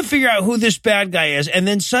trying to figure out who this bad guy is, and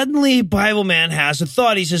then suddenly Bible man has a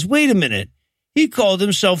thought. He says, wait a minute. He called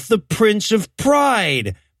himself the Prince of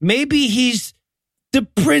Pride. Maybe he's the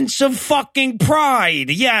Prince of fucking Pride.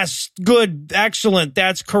 Yes, good, excellent.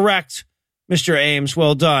 That's correct, Mr. Ames.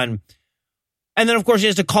 Well done. And then, of course, he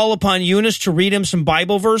has to call upon Eunice to read him some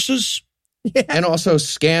Bible verses. Yeah. And also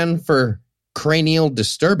scan for cranial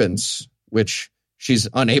disturbance, which she's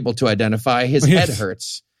unable to identify. His head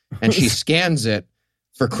hurts, and she scans it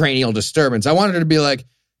for cranial disturbance. I wanted her to be like,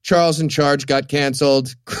 Charles in Charge got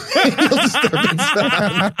canceled. Cranial disturbance.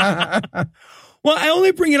 Well, I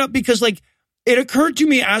only bring it up because, like, it occurred to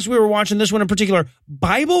me as we were watching this one in particular,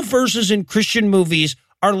 Bible verses in Christian movies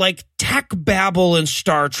are like tech babble in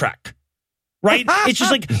Star Trek, right? It's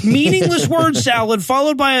just like meaningless word salad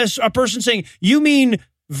followed by a person saying, you mean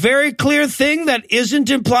very clear thing that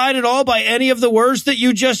isn't implied at all by any of the words that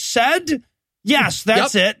you just said? Yes,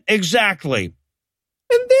 that's it. Exactly.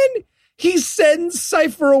 And then he sends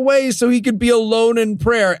Cypher away so he could be alone in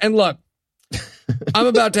prayer. And look, I'm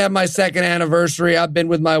about to have my second anniversary. I've been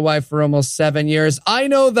with my wife for almost 7 years. I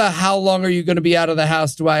know the how long are you going to be out of the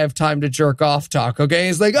house? Do I have time to jerk off talk? Okay.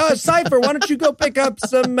 He's like, oh, Cypher, why don't you go pick up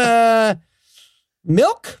some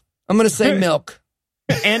milk? I'm going to say milk.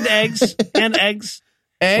 And eggs. And eggs.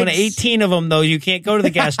 When 18 of them, though, you can't go to the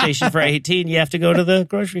gas station for 18. You have to go to the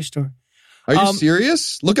grocery store. Are you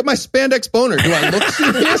serious? Look at my spandex boner. Do I look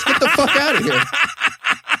serious? Get the fuck out of here.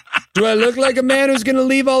 Do I look like a man who's going to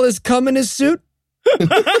leave all his cum in his suit?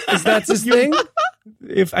 Is that his thing?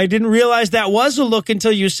 If I didn't realize that was a look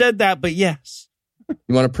until you said that, but yes.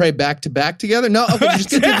 You want to pray back to back together? No, okay,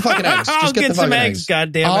 just get the fucking eggs. I'll get some eggs,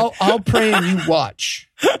 goddammit. I'll pray and you watch.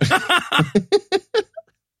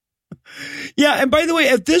 Yeah, and by the way,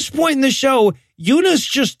 at this point in the show, Eunice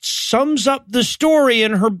just sums up the story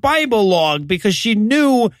in her Bible log because she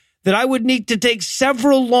knew that I would need to take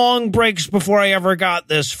several long breaks before I ever got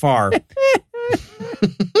this far.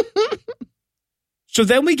 So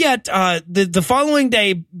then we get the following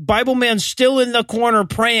day, Bible man's still in the corner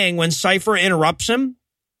praying when Cypher interrupts him.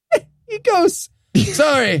 He goes,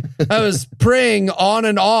 sorry, I was praying on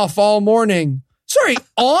and off all morning. Sorry,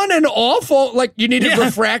 on and off? Like you needed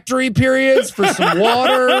refractory periods for some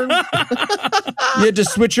water? You had to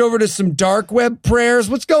switch over to some dark web prayers?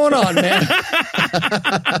 What's going on, man?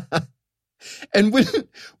 And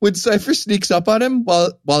when Cypher sneaks up on him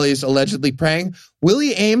while he's allegedly praying,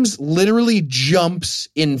 Willie Ames literally jumps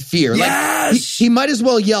in fear. Yes! Like he might as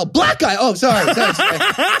well yell, black guy. Oh, sorry.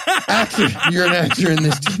 Actor. You're an actor in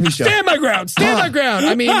this TV show. Stand my ground. Stand my ground.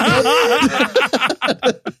 I mean,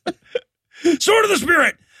 sword of the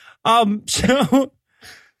spirit. All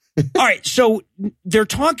right. So they're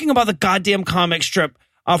talking about the goddamn comic strip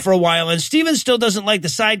for a while, and Steven still doesn't like the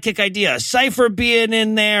sidekick idea. Cypher being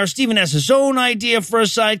in there. Steven has his own idea for a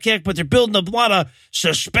sidekick, but they're building a lot of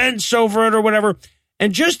suspense over it or whatever.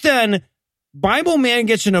 And just then, Bible Man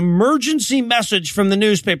gets an emergency message from the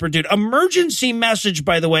newspaper dude. Emergency message,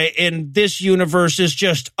 by the way, in this universe is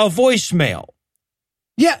just a voicemail.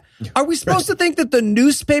 Yeah. Are we supposed to think that the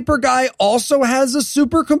newspaper guy also has a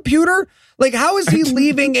supercomputer? Like, how is he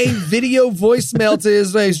leaving a video voicemail to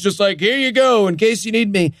his face? Just like, here you go, in case you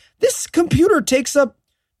need me. This computer takes up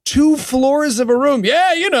 2 floors of a room.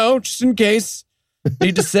 Yeah, just in case.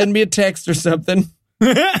 Need to send me a text or something.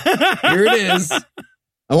 Here it is.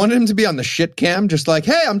 I wanted him to be on the shit cam, just like,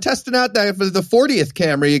 hey, I'm testing out the 40th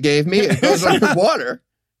camera you gave me. It goes underwater.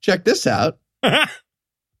 Check this out.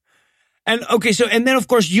 And then of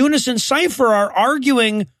course Eunice and Cypher are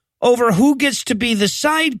arguing over who gets to be the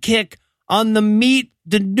sidekick on the meet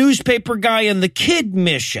the newspaper guy and the kid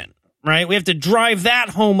mission, right? We have to drive that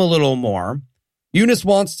home a little more. Eunice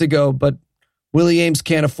wants to go, but Willie Ames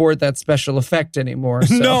can't afford that special effect anymore.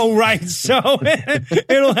 So. No, right. So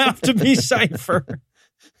it'll have to be Cypher.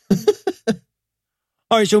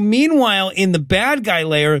 All right, so meanwhile, in the bad guy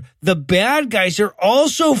layer, the bad guys are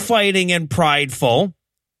also fighting and prideful.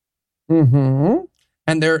 Mm-hmm.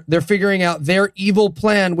 And they're figuring out their evil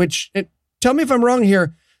plan, tell me if I'm wrong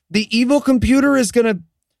here, the evil computer is going to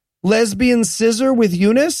lesbian scissor with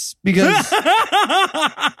Eunice? Because,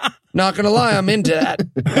 not going to lie, I'm into that.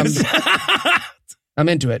 I'm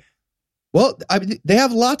into it. Well, they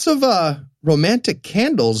have lots of romantic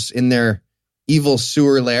candles in their evil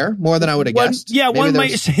sewer lair, more than I would have guessed. Yeah, one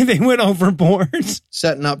might say they went overboard.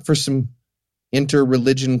 Setting up for some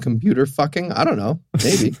inter-religion computer fucking. I don't know.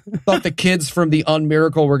 Maybe. Thought the kids from the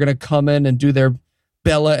Unmiracle were going to come in and do their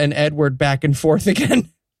Bella and Edward back and forth again.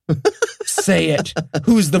 Say it.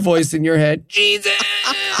 Who's the voice in your head? Jesus!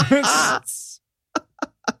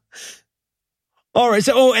 All right.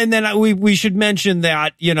 So, and then we should mention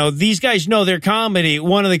that, these guys know their comedy.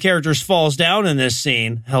 One of the characters falls down in this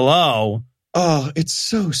scene. Hello. Oh, it's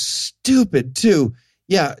so stupid, too.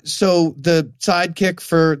 Yeah. So the sidekick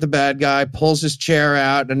for the bad guy pulls his chair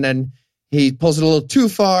out, and then he pulls it a little too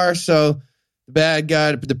far. So the bad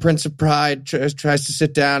guy, the Prince of Pride, tries to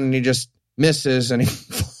sit down, and he just misses, and he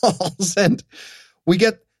falls. And we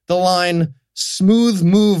get the line, smooth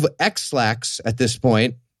move X-Lax at this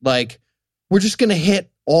point. Like, we're just going to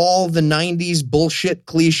hit all the 90s bullshit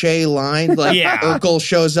cliche lines. Like, Urkel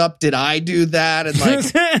shows up, did I do that? And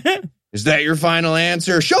like, is that your final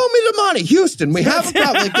answer? Show me the money, Houston. We have a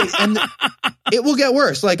problem. And it will get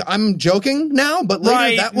worse. Like, I'm joking now, but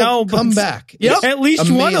later that will come back. Yep. At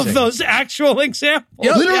least one of those actual examples.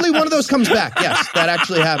 Yep. Literally one of those comes back. Yes, that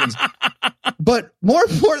actually happens. But more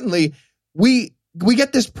importantly, we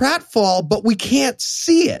get this pratfall, but we can't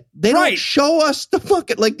see it. They don't show us the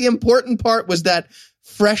fucking, like, the important part was that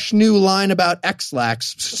fresh new line about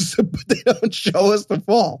X-Lax, but they don't show us the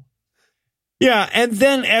fall. Yeah, and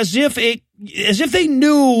then as if they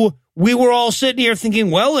knew we were all sitting here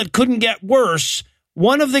thinking, well, it couldn't get worse,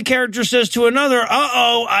 one of the characters says to another,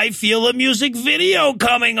 uh-oh, I feel a music video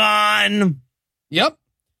coming on. Yep.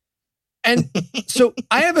 And so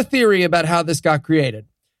I have a theory about how this got created.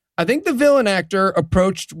 I think the villain actor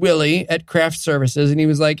approached Willie at Craft Services and he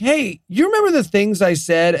was like, hey, you remember the things I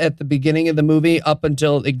said at the beginning of the movie up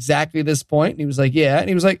until exactly this point? And he was like, yeah. And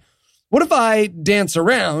he was like, what if I dance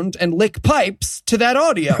around and lick pipes to that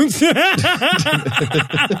audio?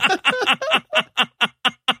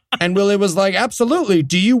 And Willie was like, absolutely.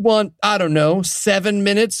 Do you want, 7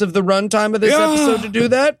 minutes of the runtime of this episode to do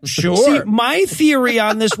that? Sure. See, my theory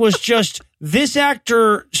on this was just this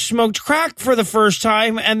actor smoked crack for the first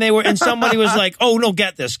time and somebody was like, oh, no,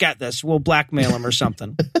 get this. We'll blackmail him or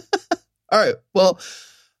something. All right. Well,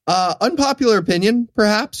 unpopular opinion,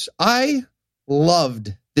 perhaps. I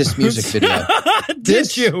loved this music video.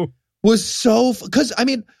 Did you? Was so, because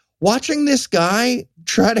watching this guy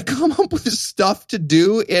try to come up with stuff to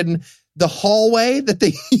do in the hallway that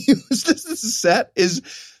they used as a set is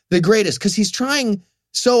the greatest, because he's trying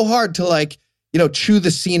so hard to chew the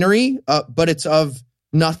scenery, but it's of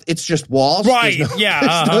nothing. It's just walls. Right.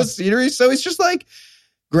 There's no scenery. So he's just like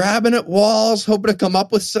grabbing at walls, hoping to come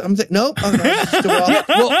up with something. Nope. He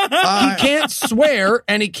can't swear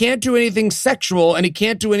and he can't do anything sexual and he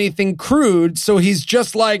can't do anything crude. So he's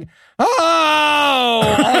just like,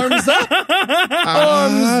 arms up,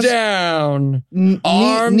 arms down,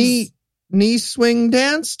 arms. Knee swing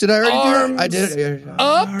dance. Did I already do that? I did. Up.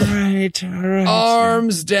 All right.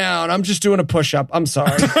 Arms down. I'm just doing a push-up. I'm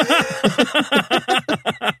sorry.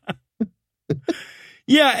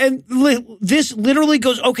 Yeah, and this literally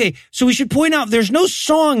goes, okay, so we should point out there's no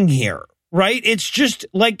song here, right? It's just,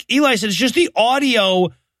 like Eli said, it's just the audio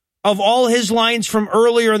of all his lines from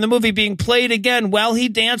earlier in the movie being played again while he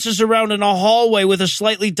dances around in a hallway with a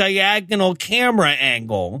slightly diagonal camera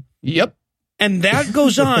angle. Yep. And that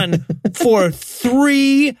goes on for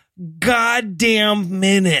 3 goddamn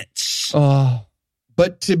minutes. Oh.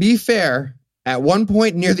 But to be fair, at one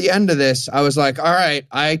point near the end of this, I was like, all right,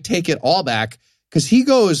 I take it all back. Because he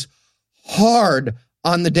goes hard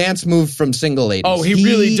on the dance move from Single Ladies. Oh, he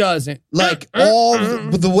really doesn't. Like all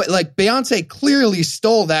the way, like Beyonce clearly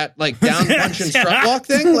stole that like down punch and strut walk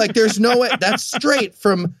thing. Like there's no way. That's straight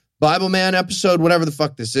from Bible Man episode, whatever the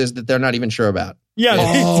fuck this is that they're not even sure about. Yeah.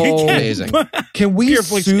 Oh, amazing. Can we Pure sue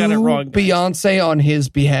Flick's got it wrong, guys. Beyonce on his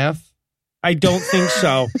behalf? I don't think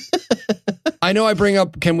so. I know I bring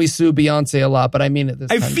up can we sue Beyonce a lot, but I mean it this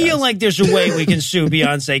time. I feel like there's a way we can sue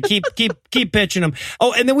Beyonce. Keep pitching them.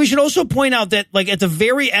 Oh, and then we should also point out that like at the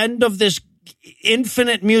very end of this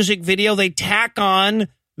infinite music video, they tack on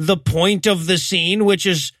the point of the scene, which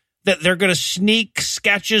is that they're going to sneak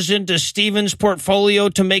sketches into Steven's portfolio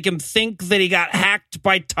to make him think that he got hacked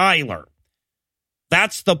by Tyler.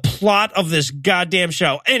 That's the plot of this goddamn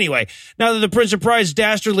show. Anyway, now that the Prince of Pride's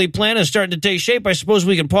dastardly plan is starting to take shape, I suppose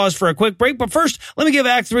we can pause for a quick break. But first, let me give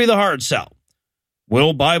Act 3 the hard sell.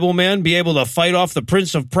 Will Bible Man be able to fight off the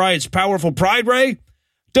Prince of Pride's powerful pride ray?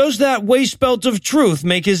 Does that waist belt of truth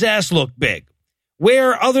make his ass look big?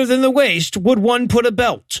 Where, other than the waist, would one put a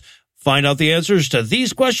belt? Find out the answers to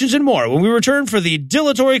these questions and more when we return for the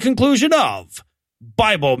dilatory conclusion of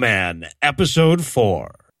Bible Man, Episode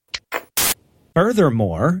 4.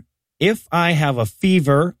 Furthermore, if I have a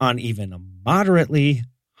fever on even a moderately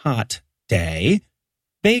hot day,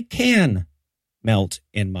 they can melt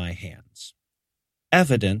in my hands.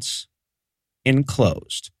 Evidence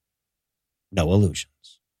enclosed. No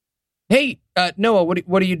illusions. Hey, Noah,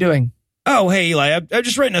 what are you doing? Oh, hey, Eli, I've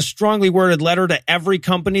just written a strongly worded letter to every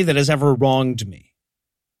company that has ever wronged me.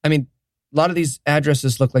 I mean, a lot of these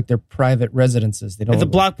addresses look like they're private residences. They don't. The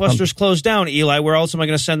Blockbuster's closed down, Eli. Where else am I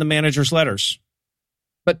going to send the manager's letters?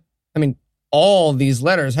 But, I mean, all these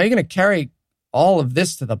letters, how are you going to carry all of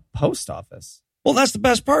this to the post office? Well, that's the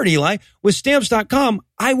best part, Eli. With Stamps.com,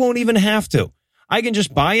 I won't even have to. I can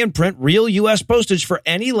just buy and print real U.S. postage for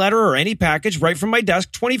any letter or any package right from my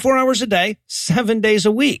desk 24 hours a day, 7 days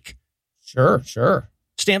a week. Sure.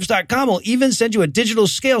 Stamps.com will even send you a digital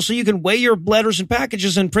scale so you can weigh your letters and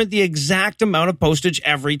packages and print the exact amount of postage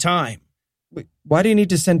every time. Wait, why do you need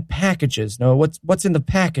to send packages? No, what's in the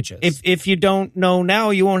packages? If you don't know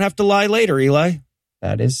now, you won't have to lie later, Eli.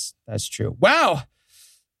 That's true. Wow.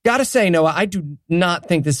 Gotta say, Noah, I do not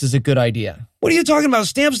think this is a good idea. What are you talking about?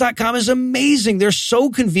 Stamps.com is amazing. They're so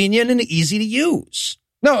convenient and easy to use.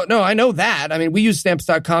 No, I know that. I mean, we use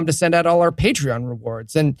Stamps.com to send out all our Patreon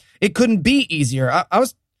rewards, and it couldn't be easier. I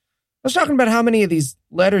was talking about how many of these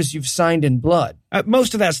letters you've signed in blood.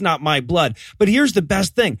 Most of that's not my blood. But here's the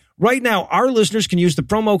best thing. Right now, our listeners can use the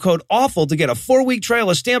promo code AWFUL to get a 4-week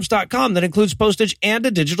trial of Stamps.com that includes postage and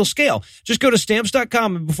a digital scale. Just go to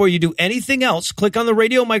Stamps.com, and before you do anything else, click on the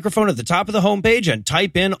radio microphone at the top of the homepage and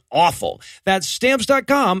type in AWFUL. That's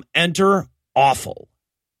Stamps.com, enter AWFUL.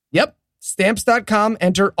 Yep. Stamps.com,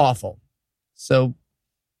 enter AWFUL. So,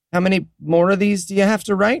 how many more of these do you have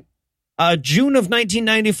to write? June of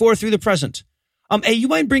 1994 through the present. Hey, you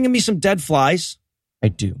mind bringing me some dead flies? I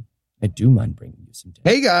do mind bringing you some dead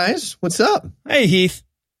Hey, guys. What's up? Hey, Heath.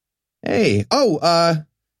 Hey. Oh,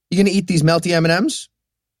 you going to eat these melty M&Ms?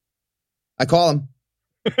 I call them.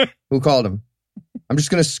 Who called them? I'm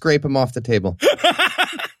just going to scrape them off the table.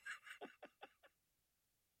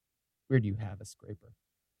 Where do you have a scraper?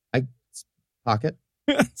 Pocket?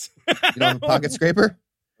 You don't have a pocket scraper?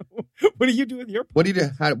 What do you do with your pocket? What do you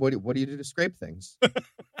do? What do you do to scrape things?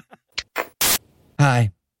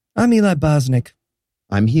 Hi, I'm Eli Bosnick.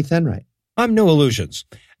 I'm Heath Enright. I'm No Illusions,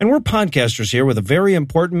 and we're podcasters here with a very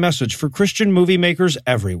important message for Christian movie makers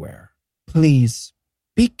everywhere. Please,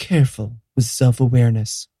 be careful with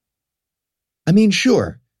self-awareness. I mean,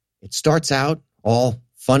 sure, it starts out all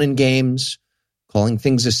fun and games, calling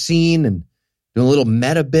things a scene and doing a little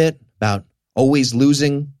meta bit about always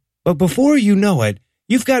losing. But before you know it,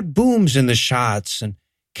 you've got booms in the shots and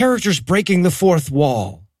characters breaking the fourth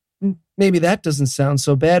wall. Maybe that doesn't sound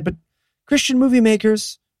so bad, but Christian movie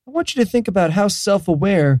makers, I want you to think about how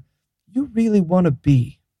self-aware you really want to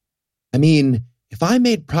be. I mean, if I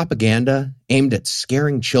made propaganda aimed at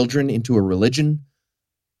scaring children into a religion,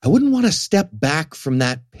 I wouldn't want to step back from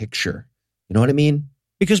that picture. You know what I mean?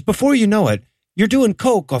 Because before you know it, you're doing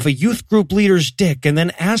coke off a youth group leader's dick and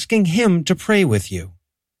then asking him to pray with you.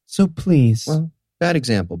 So please. Well, bad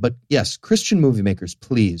example, but yes, Christian movie makers,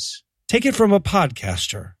 please. Take it from a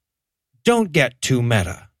podcaster. Don't get too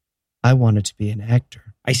meta. I wanted to be an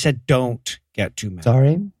actor. I said don't get too meta.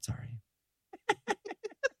 Sorry.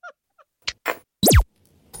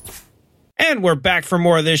 And we're back for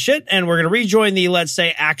more of this shit, and we're going to rejoin the Let's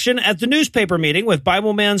Say action at the newspaper meeting with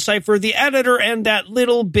Bible Man Cypher, the editor, and that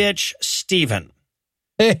little bitch, Steven.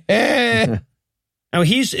 Now,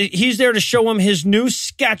 he's there to show him his new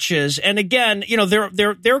sketches, and again, you know,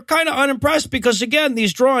 they're kind of unimpressed because, again,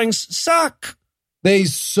 these drawings suck. They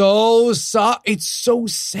so suck. It's so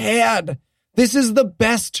sad. This is the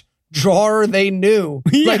best drawer they knew.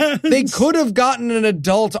 Yes. Like, they could have gotten an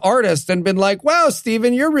adult artist and been like, wow,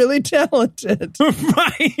 Steven, you're really talented.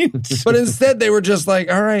 Right. But instead they were just like,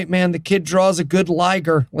 all right, man, the kid draws a good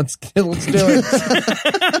Liger. Let's do it.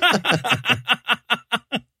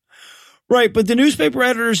 Right, but the newspaper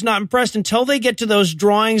editor's not impressed until they get to those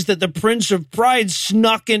drawings that the Prince of Pride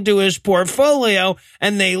snuck into his portfolio,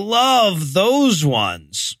 and they love those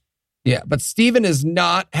ones. Yeah, but Steven is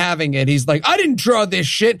not having it. He's like, I didn't draw this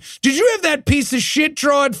shit. Did you have that piece of shit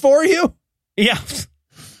draw it for you? Yeah.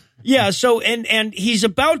 Yeah, so and he's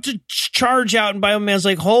about to charge out, and Bible Man's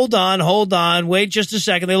like, hold on, wait just a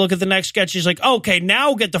second. They look at the next sketch. He's like, okay,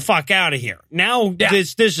 now get the fuck out of here. Now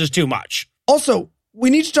this is too much. Also, we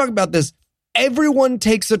need to talk about this. Everyone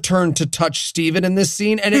takes a turn to touch Steven in this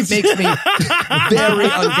scene, and it makes me very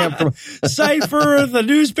uncomfortable. Cypher, the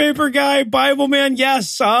newspaper guy, Bible Man,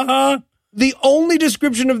 yes, The only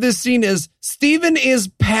description of this scene is Steven is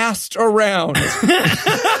passed around.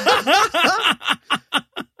 I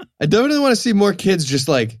definitely want to see more kids just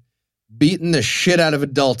like beating the shit out of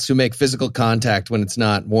adults who make physical contact when it's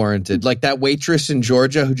not warranted. Like that waitress in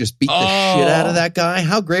Georgia who just beat the shit out of that guy.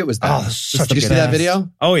 How great was that? Did you see that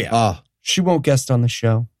video? Oh, yeah. Oh. She won't guest on the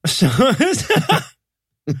show.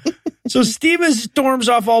 So Steven storms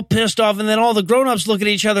off all pissed off, and then all the grown-ups look at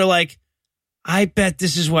each other like, I bet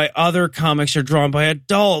this is why other comics are drawn by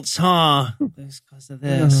adults, huh? It's because of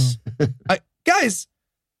this. Guys,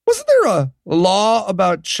 wasn't there a law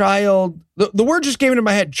about child... The word just came into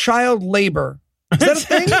my head, child labor. Is that a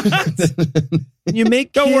thing? You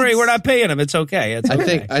make Don't kids... worry, we're not paying them. It's okay. It's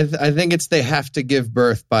okay. I think it's they have to give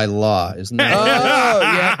birth by law, isn't that? Oh,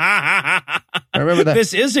 yeah. I remember that.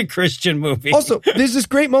 This is a Christian movie. Also, there's this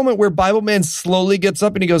great moment where Bible Man slowly gets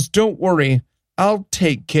up and he goes, don't worry, I'll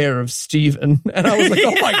take care of Steven. And I was like,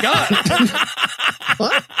 oh my God.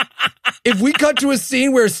 What? If we cut to a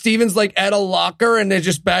scene where Steven's like at a locker and then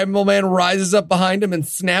just Bible Man rises up behind him and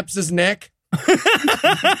snaps his neck. That'd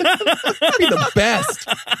be the best.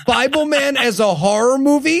 Bible Man as a horror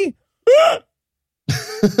movie?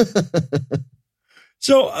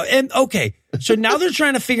 So now they're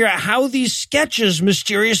trying to figure out how these sketches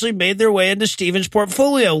mysteriously made their way into Steven's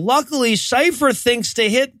portfolio. Luckily, Cypher thinks to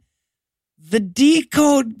hit the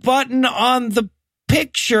decode button on the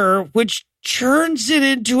picture, which turns it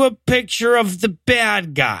into a picture of the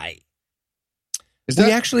bad guy. We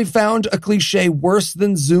actually found a cliche worse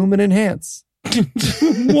than zoom and enhance.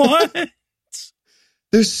 What?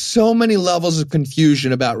 There's so many levels of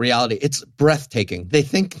confusion about reality. It's breathtaking. They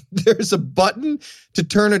think there's a button to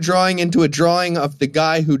turn a drawing into a drawing of the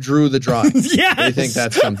guy who drew the drawing. Yes. They think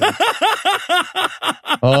that's something.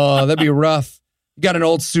 Oh, that'd be rough. You got an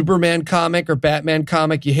old Superman comic or Batman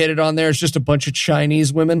comic, you hit it on there, it's just a bunch of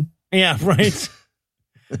Chinese women. Yeah, right.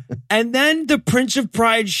 And then the Prince of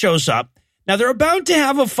Pride shows up. Now, they're about to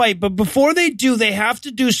have a fight, but before they do, they have to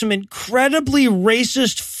do some incredibly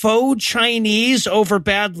racist faux Chinese over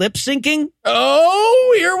bad lip syncing.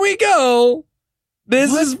 Oh, here we go.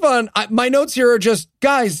 This is fun. My notes here are just,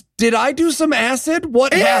 guys, did I do some acid?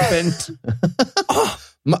 What happened?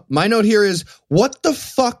 My note here is, what the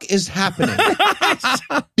fuck is happening?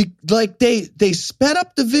 Like they sped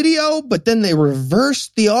up the video, but then they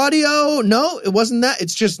reversed the audio. No, it wasn't that.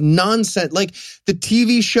 It's just nonsense. Like the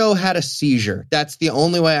TV show had a seizure. That's the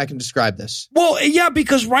only way I can describe this. Well, yeah,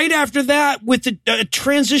 because right after that, with the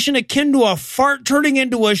transition akin to a fart turning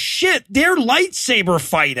into a shit, they're lightsaber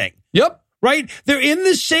fighting. Yep. Right? They're in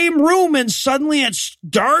the same room and suddenly it's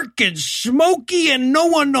dark and smoky and no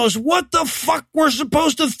one knows what the fuck we're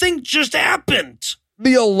supposed to think just happened.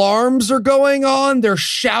 The alarms are going on. They're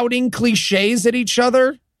shouting cliches at each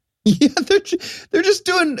other. Yeah, they're just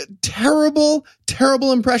doing terrible,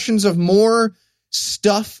 terrible impressions of more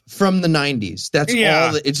stuff from the 90s. That's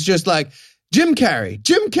all. It's just like Jim Carrey.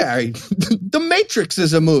 The Matrix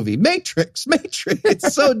is a movie. Matrix.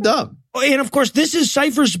 It's so dumb. And of course, this is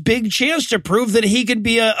Cypher's big chance to prove that he can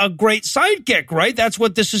be a great sidekick, right? That's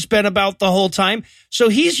what this has been about the whole time. So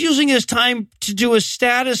he's using his time to do a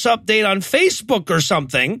status update on Facebook or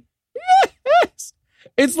something. Yes.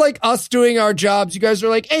 It's like us doing our jobs. You guys are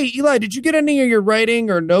like, hey, Eli, did you get any of your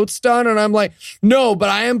writing or notes done? And I'm like, no, but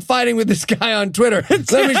I am fighting with this guy on Twitter.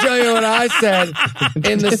 Let me show you what I said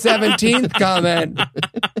in the 17th comment.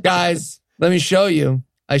 Guys, let me show you.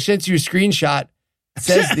 I sent you a screenshot. It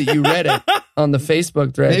says that you read it on the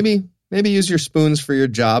Facebook thread. Maybe use your spoons for your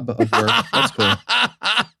job of work. That's cool.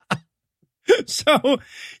 So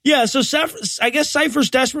I guess Cypher's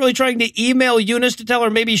desperately trying to email Eunice to tell her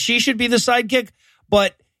maybe she should be the sidekick,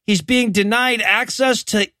 but he's being denied access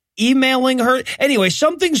to emailing her. Anyway,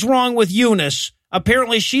 something's wrong with Eunice.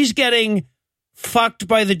 Apparently, she's getting fucked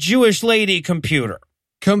by the Jewish lady computer.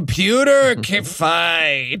 Computer can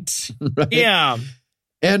fight. Right? Yeah.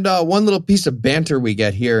 And one little piece of banter we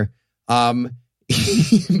get here. Bible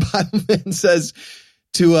Man says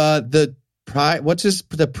to the Pride,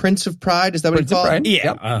 the Prince of Pride? Is that what he called him? Yeah.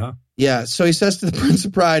 Yep. Uh-huh. Yeah. So he says to the Prince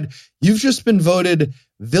of Pride, you've just been voted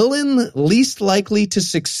villain least likely to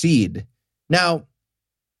succeed. Now,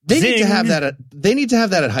 they need to have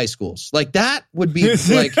that at high schools. Like that would be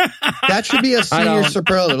like that should be a senior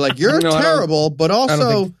superlative. Like you're terrible, but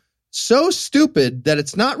also so stupid that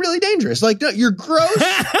it's not really dangerous. Like, no, you're gross,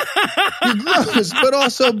 but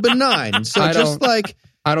also benign. So I don't think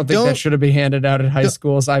that should have been handed out at high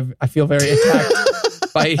schools. I feel very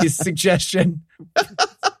attacked by his suggestion.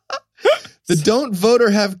 The Don't Vote or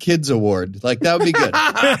Have Kids Award. Like, that would be good.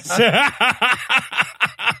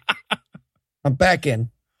 I'm back in.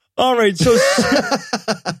 All right, so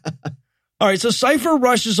Cypher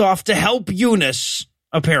rushes off to help Eunice,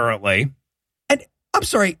 apparently. And I'm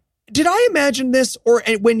sorry, did I imagine this? Or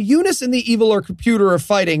when Eunice and the evil or computer are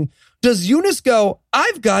fighting, does Eunice go,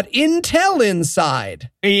 "I've got intel inside"?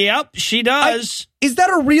 Yep, she does. Is that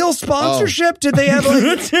a real sponsorship? Did they have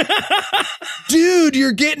like, dude,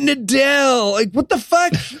 you're getting Adele? Like, what the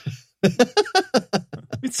fuck?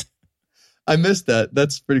 I missed that.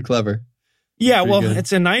 That's pretty clever. Yeah, well, good.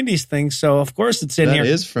 it's a 90s thing, so of course it's in That here.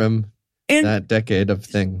 is from that decade of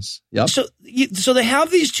things. Yep. So they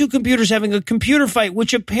have these two computers having a computer fight,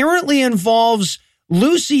 which apparently involves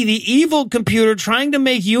Lucy, the evil computer, trying to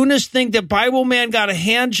make Eunice think that Bible Man got a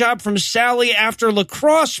hand job from Sally after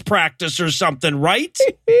lacrosse practice or something, right?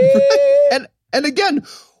 And again,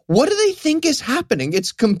 what do they think is happening?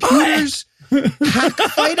 It's computers hack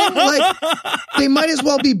fighting? Like, they might as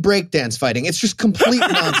well be breakdance fighting. It's just complete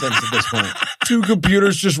nonsense at this point. Two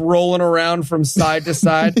computers just rolling around from side to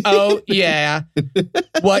side. Oh, yeah.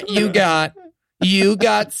 What you got? You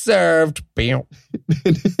got served. Bam.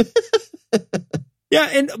 Yeah,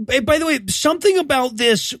 and by the way, something about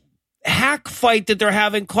this hack fight that they're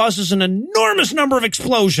having causes an enormous number of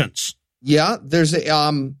explosions. Yeah, there's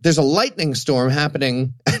a lightning storm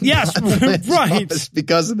happening. Yes, right.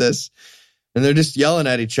 Because of this. And they're just yelling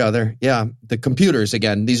at each other. Yeah, the computers,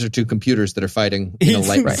 again, these are two computers that are fighting in a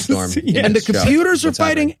lightning storm. Yeah. And the computers are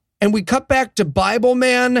fighting, and we cut back to Bible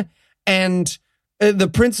Man and the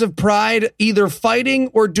Prince of Pride either fighting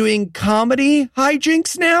or doing comedy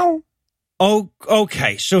hijinks now. Oh,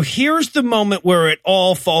 okay. So here's the moment where it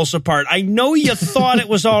all falls apart. I know you thought it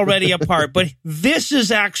was already apart, but this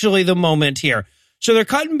is actually the moment here. So they're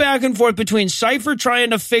cutting back and forth between Cypher trying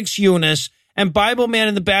to fix Eunice and Bible Man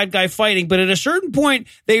and the bad guy fighting. But at a certain point,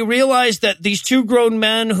 they realize that these two grown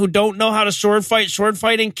men who don't know how to sword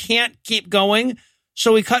fighting can't keep going.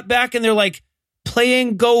 So we cut back and they're like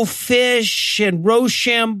playing Go Fish and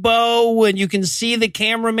Rochambeau, and you can see the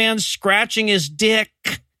cameraman scratching his dick.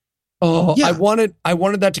 Oh, yeah. I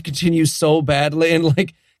wanted that to continue so badly, and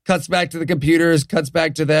like cuts back to the computers, cuts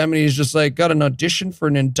back to them, and he's just like, got an audition for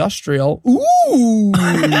an industrial. Ooh.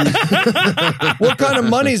 What kind of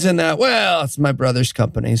money's in that? Well, it's my brother's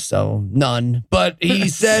company, so none. But he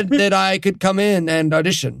said that I could come in and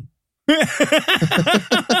audition. He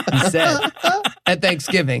said at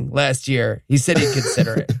Thanksgiving last year, he said he'd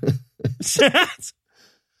consider it.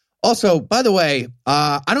 Also, by the way,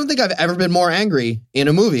 I don't think I've ever been more angry in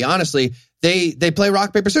a movie. Honestly, they play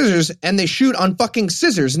rock, paper, scissors, and they shoot on fucking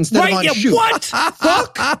scissors instead of on shoot. What?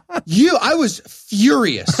 Fuck you! I was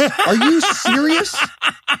furious. Are you serious?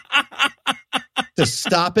 To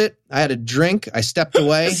stop it, I had a drink. I stepped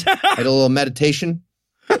away. I had a little meditation.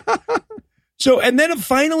 So, and then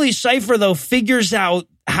finally, Cypher though figures out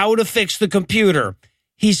how to fix the computer.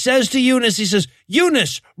 He says to Eunice, he says,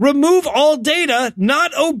 "Eunice, remove all data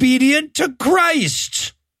not obedient to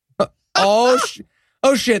Christ." Oh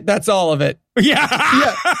shit, that's all of it. Yeah.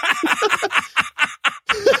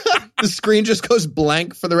 The screen just goes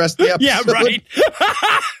blank for the rest of the episode. Yeah, right.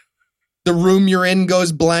 The room you're in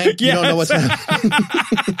goes blank. You don't know what's happening.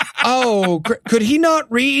 Oh, could he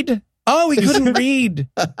not read? Oh, he couldn't read.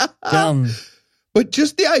 Dumb. But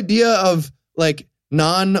just the idea of like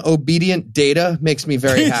non-obedient data makes me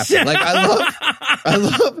very happy. Like I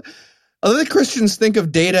love that Christians think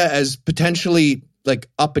of data as potentially like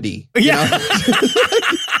uppity. You know?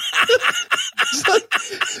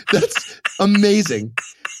 That's amazing.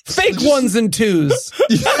 Fake ones and twos.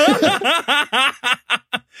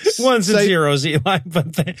 Ones and zeros, Eli,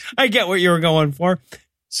 but I get what you were going for.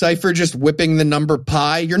 Cypher just whipping the number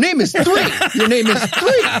pi. Your name is 3. Your name is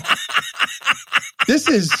 3. This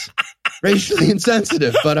is racially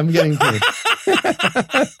insensitive, but I'm getting paid.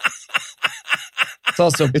 It's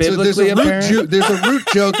also biblically apparent. There's a root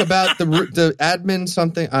joke about the admin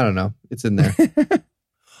something. I don't know. It's in there.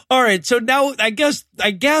 All right. So now I guess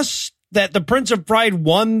that the Prince of Pride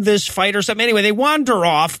won this fight or something. Anyway, they wander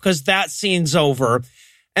off because that scene's over.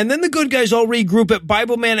 And then the good guys all regroup at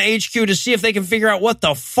Bible Man HQ to see if they can figure out what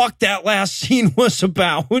the fuck that last scene was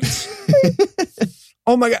about.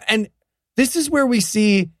 Oh my God. And this is where we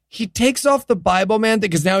see he takes off the Bible Man thing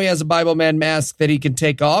because now he has a Bible Man mask that he can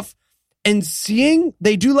take off. And seeing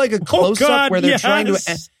they do like a close up where they're trying to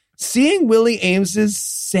seeing Willie Ames's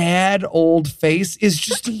sad old face is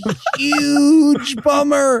just a huge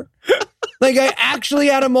bummer. Like, I actually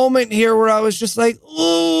had a moment here where I was just like,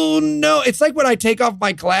 oh, no. It's like when I take off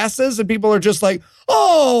my glasses and people are just like,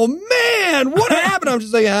 oh, man, what happened? I'm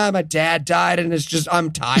just like, my dad died and it's just,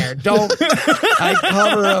 I'm tired. I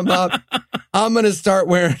cover him up. I'm going to start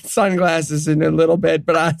wearing sunglasses in a little bit,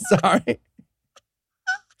 but I'm sorry.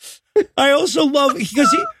 I also love,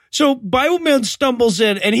 because so Bible Man stumbles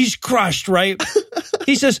in and he's crushed, right?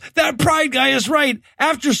 He says, that Pride guy is right.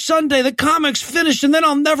 After Sunday, the comic's finished and then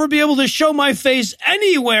I'll never be able to show my face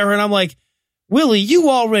anywhere. And I'm like, Willie, you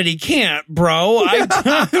already can't, bro.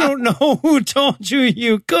 I don't know who told you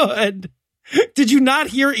you could. Did you not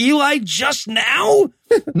hear Eli just now?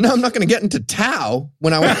 No, I'm not going to get into Tao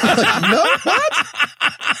when I went, like, no, what?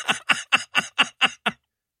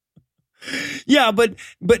 Yeah, but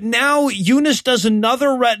now Eunice does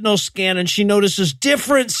another retinal scan and she notices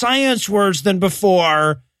different science words than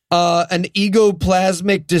before. An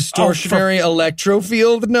egoplasmic distortionary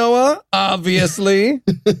electrofield, Noah, obviously.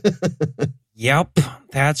 Yep,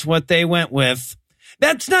 that's what they went with.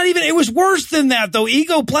 That's not even, it was worse than that, though.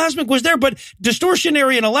 Egoplasmic was there, but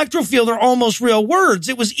distortionary and electrofield are almost real words.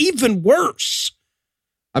 It was even worse.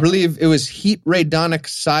 I believe it was heat radonic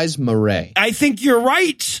seismoray. I think you're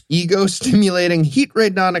right. Ego-stimulating heat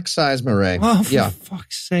radonic seismoray. Oh, for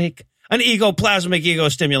fuck's sake. An egoplasmic,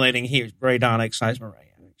 ego-stimulating heat radonic seismoray.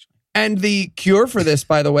 And the cure for this,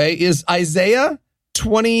 by the way, is Isaiah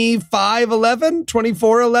 25:11,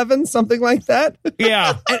 24:11, something like that.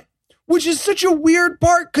 Yeah. Which is such a weird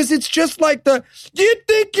part because it's just like you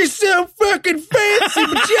think you're so fucking fancy,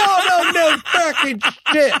 but y'all don't know fucking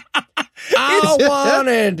shit. I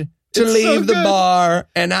wanted to leave the bar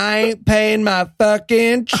and I ain't paying my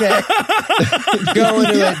fucking check. Going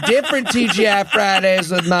to a different TGI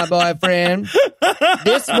Fridays with my boyfriend.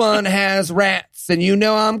 This one has rats, and you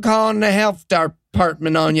know I'm calling the health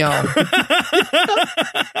department on y'all.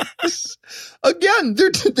 Again,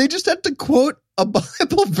 they just had to quote a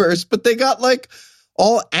Bible verse, but they got like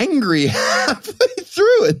all angry halfway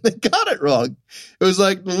through and they got it wrong. It was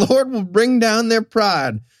like, the Lord will bring down their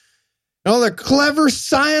pride. And all their clever,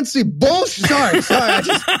 sciencey bullshit. Sorry.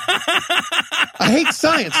 I hate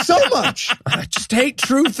science so much. I just hate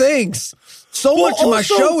true things. So much of my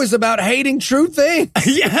show is about hating true things.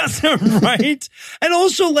 Yes, right. And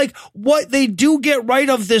also, like, what they do get right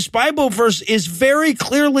of this Bible verse is very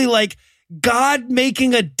clearly like God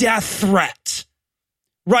making a death threat.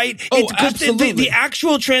 Right? Absolutely. The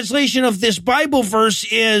actual translation of this Bible verse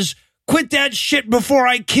is, quit that shit before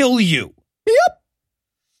I kill you. Yep.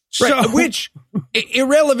 Right, so, which,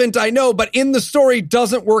 irrelevant, I know, but in the story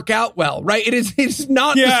doesn't work out well, right? It's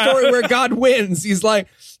not the story where God wins. He's like,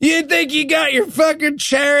 you think you got your fucking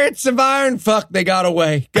chariots of iron? Fuck, they got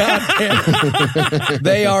away. God damn.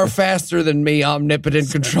 They are faster than me,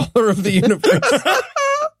 omnipotent controller of the universe.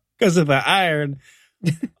 Because of the iron.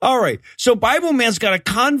 All right. So Bible Man's got a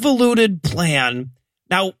convoluted plan.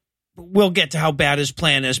 Now, we'll get to how bad his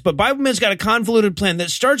plan is, but Bible Man's got a convoluted plan that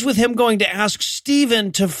starts with him going to ask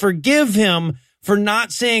Stephen to forgive him for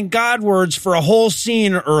not saying God words for a whole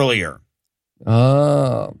scene earlier.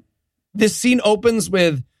 Oh. This scene opens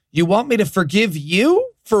with, you want me to forgive you?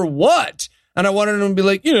 For what? And I wanted him to be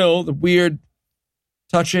like, the weird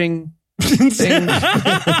touching thing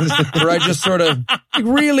where I just sort of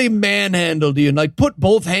really manhandled you and like put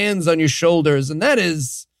both hands on your shoulders. And that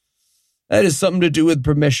is something to do with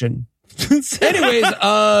permission. Anyways,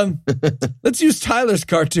 let's use Tyler's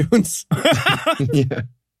cartoons. Yeah.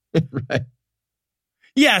 Right.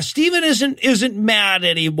 Yeah, Stephen isn't mad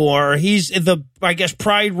anymore. I guess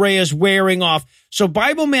pride ray is wearing off. So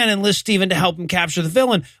Bible Man enlists Stephen to help him capture the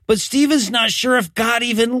villain, but Stephen's not sure if God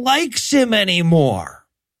even likes him anymore.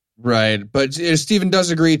 Right. But Stephen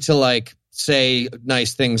does agree to like say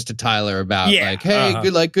nice things to Tyler about like,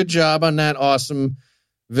 hey, good job on that awesome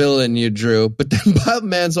villain you drew. But then Bible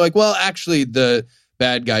Man's like, well, actually the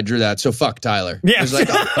bad guy drew that, so fuck Tyler. Yeah. He's like,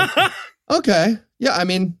 okay. Yeah, I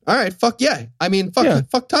mean, all right, fuck yeah. I mean,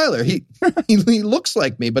 fuck Tyler. He looks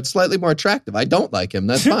like me, but slightly more attractive. I don't like him.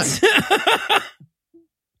 That's fine.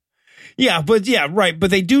 Right.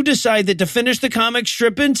 But they do decide that to finish the comic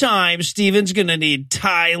strip in time, Stephen's going to need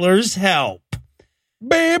Tyler's help.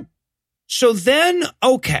 Beep. So then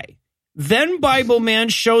Bible Man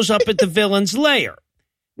shows up at the villain's lair.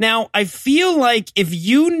 Now, I feel like if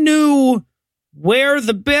you knew where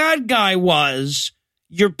the bad guy was,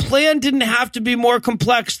 your plan didn't have to be more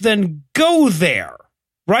complex than go there,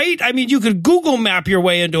 right? I mean, you could Google map your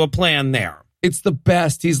way into a plan there. It's the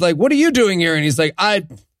best. He's like, what are you doing here? And he's like,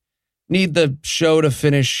 need the show to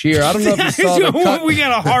finish here. I don't know if you saw the cut We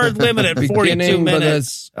got a hard limit at 42 beginning, but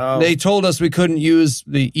minutes. they told us we couldn't use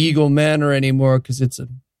the Eagle Manor anymore because it's a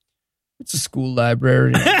school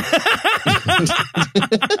library.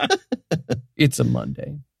 It's a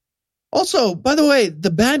Monday. Also, by the way,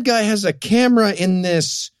 the bad guy has a camera in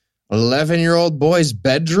this 11-year-old boy's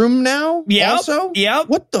bedroom now. Yep, Also, yep.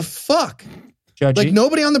 What the fuck? Judgy. Like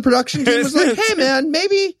nobody on the production team was like, "Hey, man,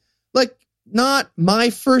 maybe like not my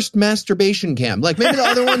first masturbation cam. Like maybe the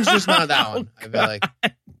other one's just not that one." I feel like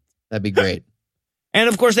that'd be great. And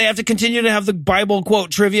of course, they have to continue to have the Bible quote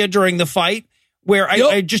trivia during the fight, where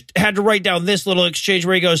I just had to write down this little exchange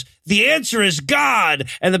where he goes, "The answer is God."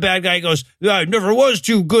 And the bad guy goes, "I never was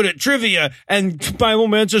too good at trivia." And Bible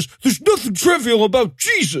Man says, "There's nothing trivial about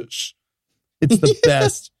Jesus." It's the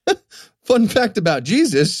best. Fun fact about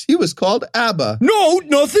Jesus, he was called Abba. No,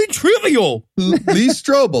 nothing trivial. Lee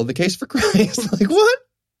Strobel, The Case for Christ. Like, what?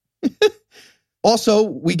 Also,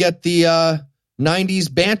 we get the 90s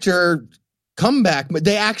banter comeback. But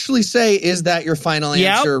they actually say, "Is that your final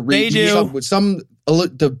answer?" They do.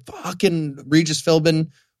 The fucking Regis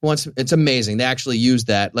Philbin wants, it's amazing. They actually use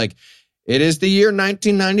that. Like, "It is the year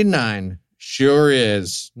 1999. Sure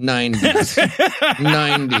is. 90s.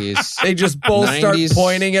 90s. They just both 90s. start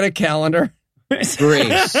pointing at a calendar.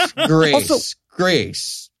 Grace. Also-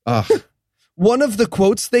 Grace. Ugh. One of the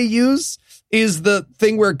quotes they use is the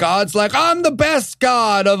thing where God's like, "I'm the best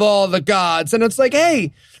God of all the gods." And it's like,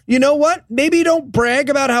 hey, you know what? Maybe don't brag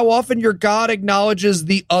about how often your God acknowledges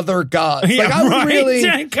the other gods. Yeah, Like, I would right.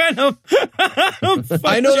 really, Kind of.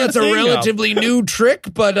 I know that's a relatively new trick,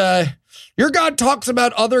 but your God talks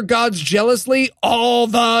about other gods jealously all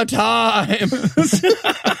the time.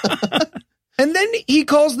 And then he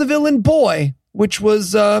calls the villain boy, which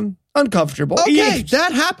was uncomfortable. Okay,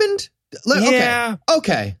 that happened? Yeah.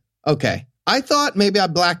 Okay. I thought maybe I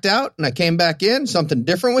blacked out and I came back in. Something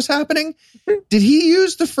different was happening. Did he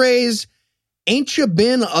use the phrase, "Ain't you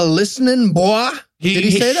been a listening boy"? Did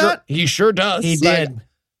he say that? He sure does. He Like, did.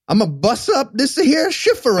 "I'm a bus up this here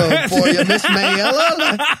chifferone for you, Miss Mayella."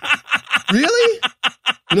 Like, really?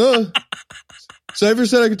 No. Cypher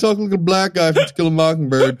said I could talk like a black guy from To Kill a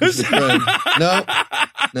Mockingbird. No.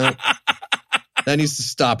 That needs to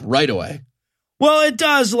stop right away. Well, it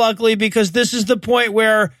does, luckily, because this is the point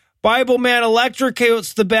where Bible Man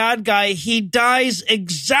electrocutes the bad guy. He dies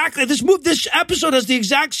exactly. This episode has the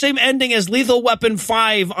exact same ending as Lethal Weapon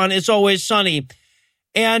 5 on It's Always Sunny.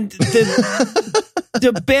 And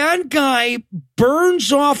the bad guy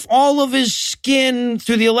burns off all of his skin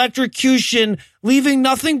through the electrocution, leaving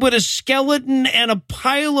nothing but a skeleton and a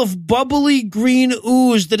pile of bubbly green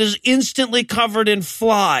ooze that is instantly covered in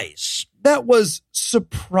flies. That was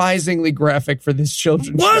surprisingly graphic for this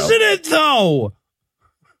children's show. Wasn't it, though?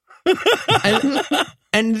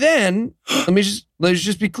 And then, let's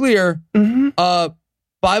just be clear.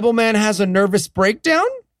 Bible Man has a nervous breakdown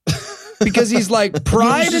because he's like,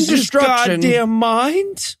 pride and Loses his destruction goddamn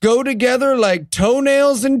mind. go together like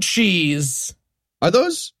toenails and cheese. Are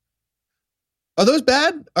those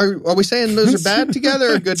bad? Are we saying those are bad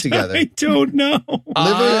together or good together? I don't know. Liver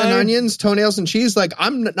and onions, toenails and cheese. Like,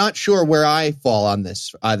 I'm not sure where I fall on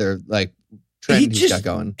this either. Like, trend he's got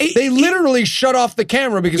going. They literally shut off the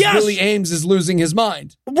camera because Yes. Willie Ames is losing his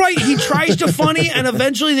mind. Right, he tries to funny, and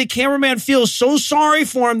eventually the cameraman feels so sorry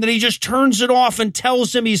for him that he just turns it off and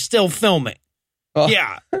tells him he's still filming. Oh.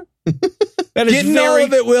 Yeah. That is Getting all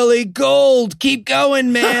of it, Willie. Gold. Keep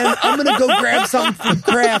going, man. I'm going to go grab something from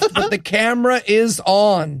Kraft, but the camera is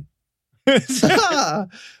on.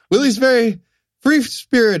 Willie's very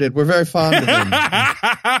free-spirited. We're very fond of him.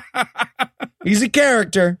 He's a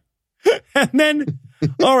character. And then,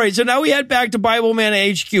 all right, so now we head back to Bible Man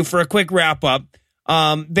HQ for a quick wrap-up.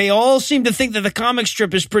 They all seem to think that the comic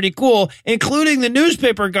strip is pretty cool, including the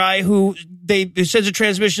newspaper guy who sends a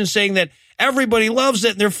transmission saying that everybody loves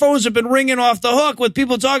it, and their phones have been ringing off the hook with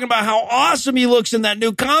people talking about how awesome he looks in that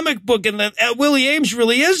new comic book, and that Willie Ames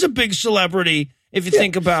really is a big celebrity, if you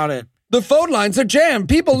think about it. The phone lines are jammed.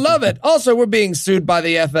 People love it. Also, we're being sued by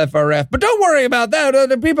the FFRF, but don't worry about that.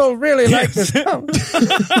 The people really like this.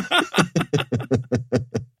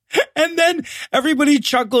 And then everybody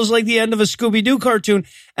chuckles like the end of a Scooby-Doo cartoon,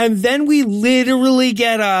 and then we literally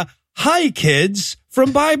get a "Hi, kids"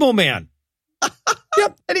 from Bible Man.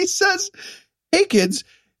 Yep. And he says, "Hey, kids,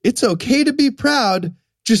 it's okay to be proud.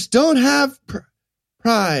 Just don't have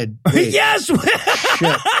pride." Wait, Yes! shit.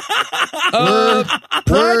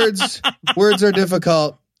 Words are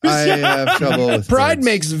difficult. I have trouble with Pride words.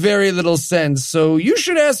 makes very little sense, so you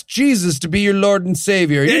should ask Jesus to be your Lord and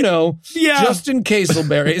Savior. You know, Yeah. Justin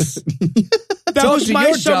Castleberries. That Talk was to my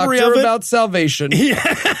your summary doctor of it. about salvation.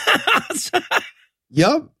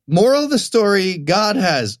 Yep. Moral of the story, God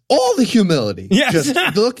has all the humility. Yes.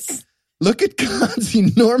 Just look at God's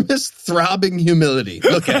enormous throbbing humility.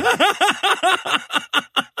 Look at it.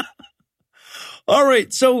 All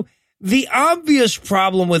right. So the obvious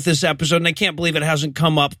problem with this episode, and I can't believe it hasn't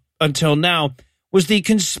come up until now, was the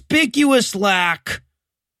conspicuous lack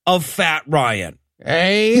of Fat Ryan.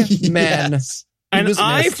 Amen. Yes. And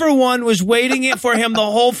I, for one, was waiting for him the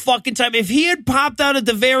whole fucking time. If he had popped out at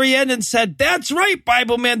the very end and said, "That's right,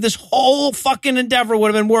 Bible man," this whole fucking endeavor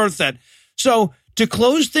would have been worth it. So to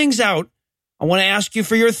close things out, I want to ask you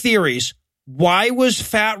for your theories. Why was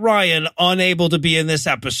Fat Ryan unable to be in this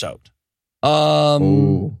episode?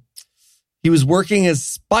 Ooh. He was working as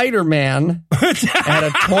Spider-Man at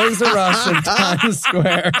a Toys R Us in Times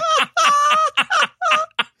Square.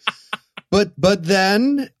 But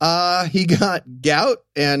then he got gout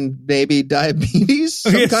and maybe diabetes,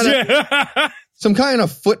 some kind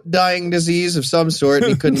of foot dying disease of some sort,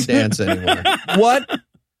 and he couldn't dance anymore.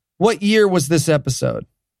 What year was this episode?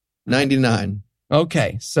 99.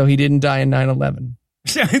 Okay, so he didn't die in 9/11.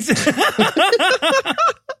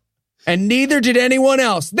 And neither did anyone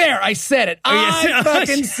else. There, I said it. I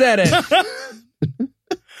fucking said it.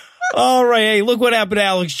 All right, hey, look what happened to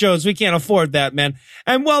Alex Jones. We can't afford that, man.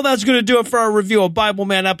 And well, that's going to do it for our review of Bible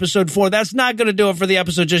Man episode 4. That's not going to do it for the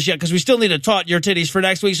episode just yet, because we still need to taut your titties for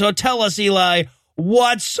next week. So tell us, Eli,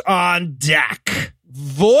 what's on deck?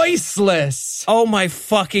 Voiceless. Oh my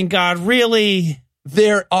fucking God, really?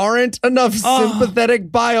 There aren't enough sympathetic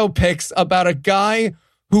biopics about a guy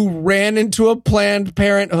who ran into a Planned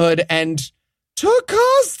Parenthood and took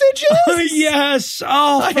hostages? Yes.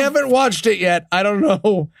 Oh, I haven't watched it yet. I don't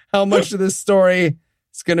know how much of this story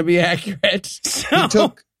is going to be accurate.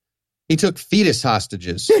 He took fetus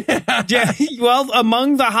hostages. Yeah, well,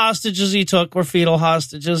 among the hostages he took were fetal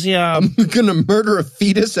hostages. Yeah, I'm gonna murder a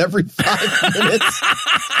fetus every 5 minutes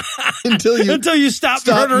until you stop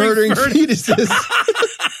murdering fetuses.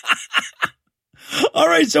 All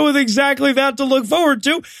right, so with exactly that to look forward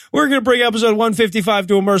to, we're going to bring episode 155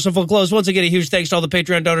 to a merciful close. Once again, a huge thanks to all the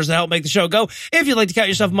Patreon donors that help make the show go. If you'd like to count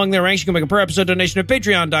yourself among their ranks, you can make a per-episode donation at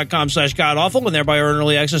patreon.com/godawful and thereby earn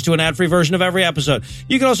early access to an ad-free version of every episode.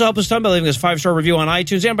 You can also help us ton by leaving us a 5-star review on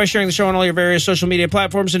iTunes and by sharing the show on all your various social media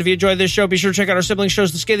platforms. And if you enjoyed this show, be sure to check out our sibling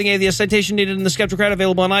shows, The Scathing Atheist, Citation Needed, and The Skeptocrat,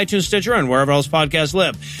 available on iTunes, Stitcher, and wherever else podcasts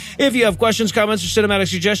live. If you have questions, comments, or cinematic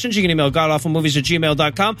suggestions, you can email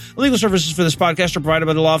godawfulmovies@gmail.com. Legal services for this podcast are provided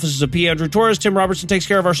by the law offices of P. Andrew Torres. Tim Robertson takes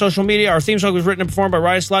care of our social media. Our theme song was written and performed by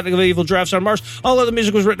Ryan Slotnick of Evil Drafts on Mars. All other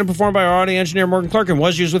music was written and performed by our audio engineer, Morgan Clark, and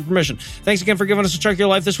was used with permission. Thanks again for giving us a chunk of your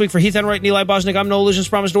life this week. For Heath Enright and Eli Bosnick, I'm Noah Illusions.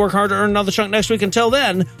 Promise to work hard to earn another chunk next week. Until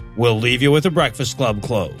then, we'll leave you with the Breakfast Club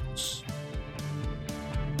close.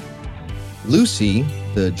 Lucy,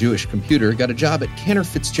 the Jewish computer, got a job at Cantor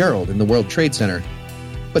Fitzgerald in the World Trade Center,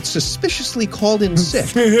 but suspiciously called in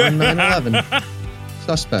sick on 9/11.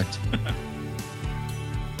 Suspect.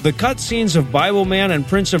 The cutscenes of Bible Man and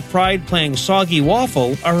Prince of Pride playing Soggy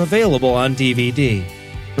Waffle are available on DVD.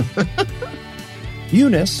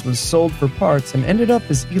 Eunice was sold for parts and ended up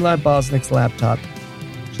as Eli Bosnick's laptop.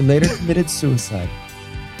 She later committed suicide.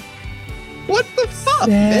 What the fuck,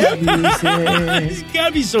 man? It's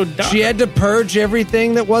gotta be so dumb. She had to purge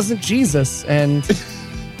everything that wasn't Jesus. And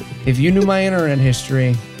if you knew my internet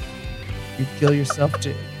history, you'd kill yourself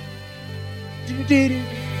too.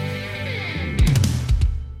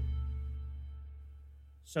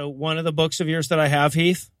 So one of the books of yours that I have,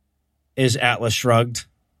 Heath, is Atlas Shrugged.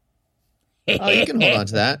 Oh, you can hold on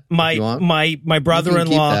to that. My if you want. my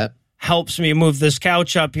brother-in-law that. helps me move this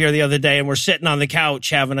couch up here the other day, and we're sitting on the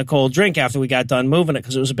couch having a cold drink after we got done moving it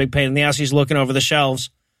because it was a big pain in the ass. He's looking over the shelves,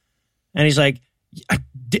 and he's like,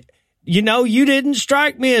 "You know, you didn't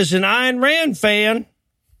strike me as an Ayn Rand fan."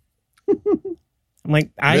 I'm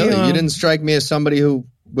like, Really? You didn't strike me as somebody who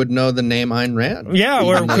would know the name Ayn Rand. Yeah,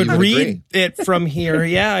 or Even though could you would read agree. it from here.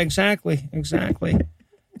 Yeah, exactly.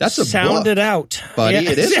 That's a Sound book, it out, buddy.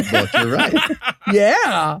 Yeah. It is a book. You're right.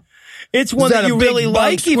 Yeah. It's one that that a you big really bug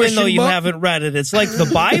like, even though squishing you book? haven't read it. It's like the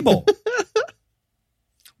Bible.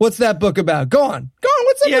 What's that book about? Go on.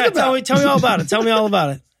 What's that Yeah, book about? tell me all about it. Tell me all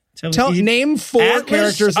about it. Name 4 Atlas,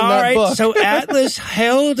 characters in all that right, book. So Atlas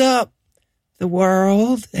held up the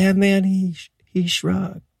world, and then he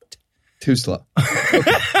shrugged. Too slow.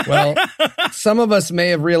 Well, some of us may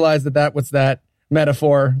have realized that was that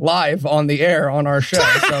metaphor live on the air on our show.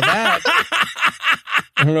 So that,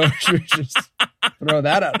 I don't know if we should just throw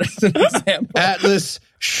that out as an example. Atlas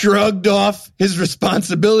shrugged off his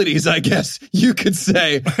responsibilities, I guess you could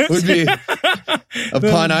say, would be a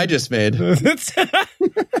pun I just made.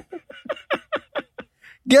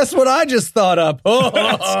 Guess what I just thought up?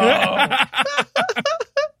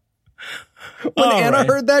 When Anna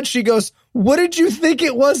heard that, she goes, "What did you think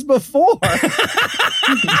it was before?"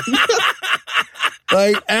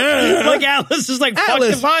 Like Alice is like, fuck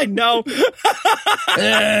if I know.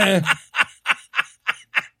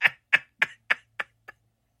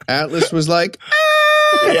 Atlas was like,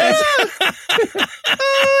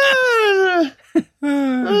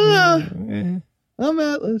 I'm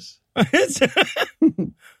Atlas.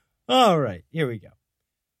 All right, here we go.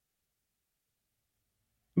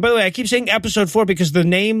 By the way, I keep saying episode 4 because the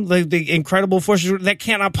name, the Incredible Forces, that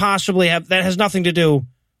cannot possibly have, that has nothing to do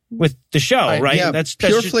with the show, right? Yeah, that's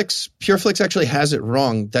PureFlix actually has it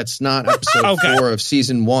wrong. That's not episode 4 of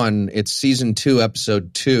season 1. It's season 2,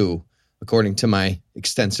 episode 2, according to my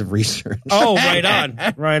extensive research. Oh,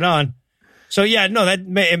 right on. So yeah, no, it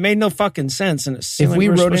made no fucking sense. And if we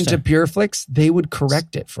wrote into PureFlix, they would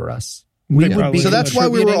correct it for us. We would be so that's why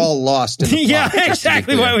we were all lost in the plot. Yeah,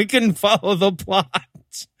 exactly why we couldn't follow the plot.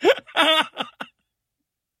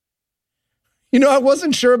 You know, I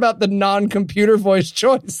wasn't sure about the non-computer voice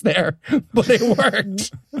choice there, but it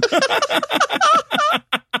worked.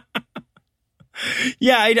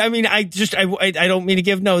 Yeah, I mean, I don't mean to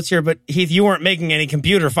give notes here, but Heath, you weren't making any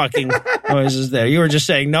computer fucking noises there. You were just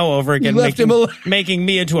saying no over again, making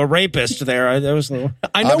me into a rapist there. I know Obviously,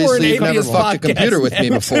 we're an you've never atheist fucked a computer with me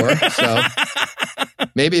before, so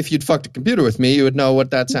maybe if you'd fucked a computer with me, you would know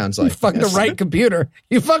what that sounds like. You fucked the right computer.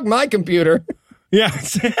 You fucked my computer. Yeah.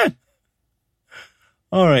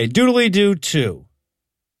 All right, Doodly Doo 2.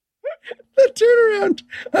 The turnaround.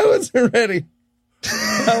 I wasn't ready.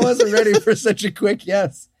 I wasn't ready for such a quick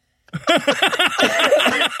yes.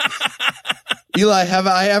 Eli, have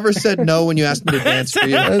I ever said no when you asked me to dance for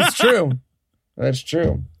you? That's true. That's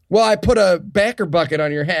true. Well, I put a backer bucket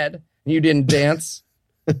on your head and you didn't dance.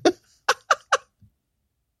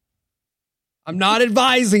 I'm not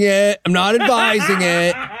advising it.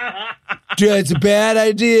 It's a bad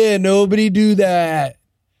idea. Nobody do that.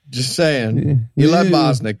 Just saying. Eli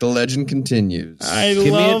Bosnick, the legend continues. I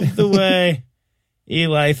love the way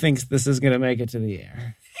Eli thinks this is going to make it to the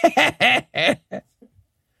air.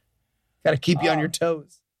 Got to keep you on your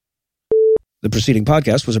toes. The preceding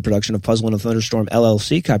podcast was a production of Puzzle and a Thunderstorm,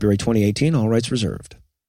 LLC, copyright 2018, all rights reserved.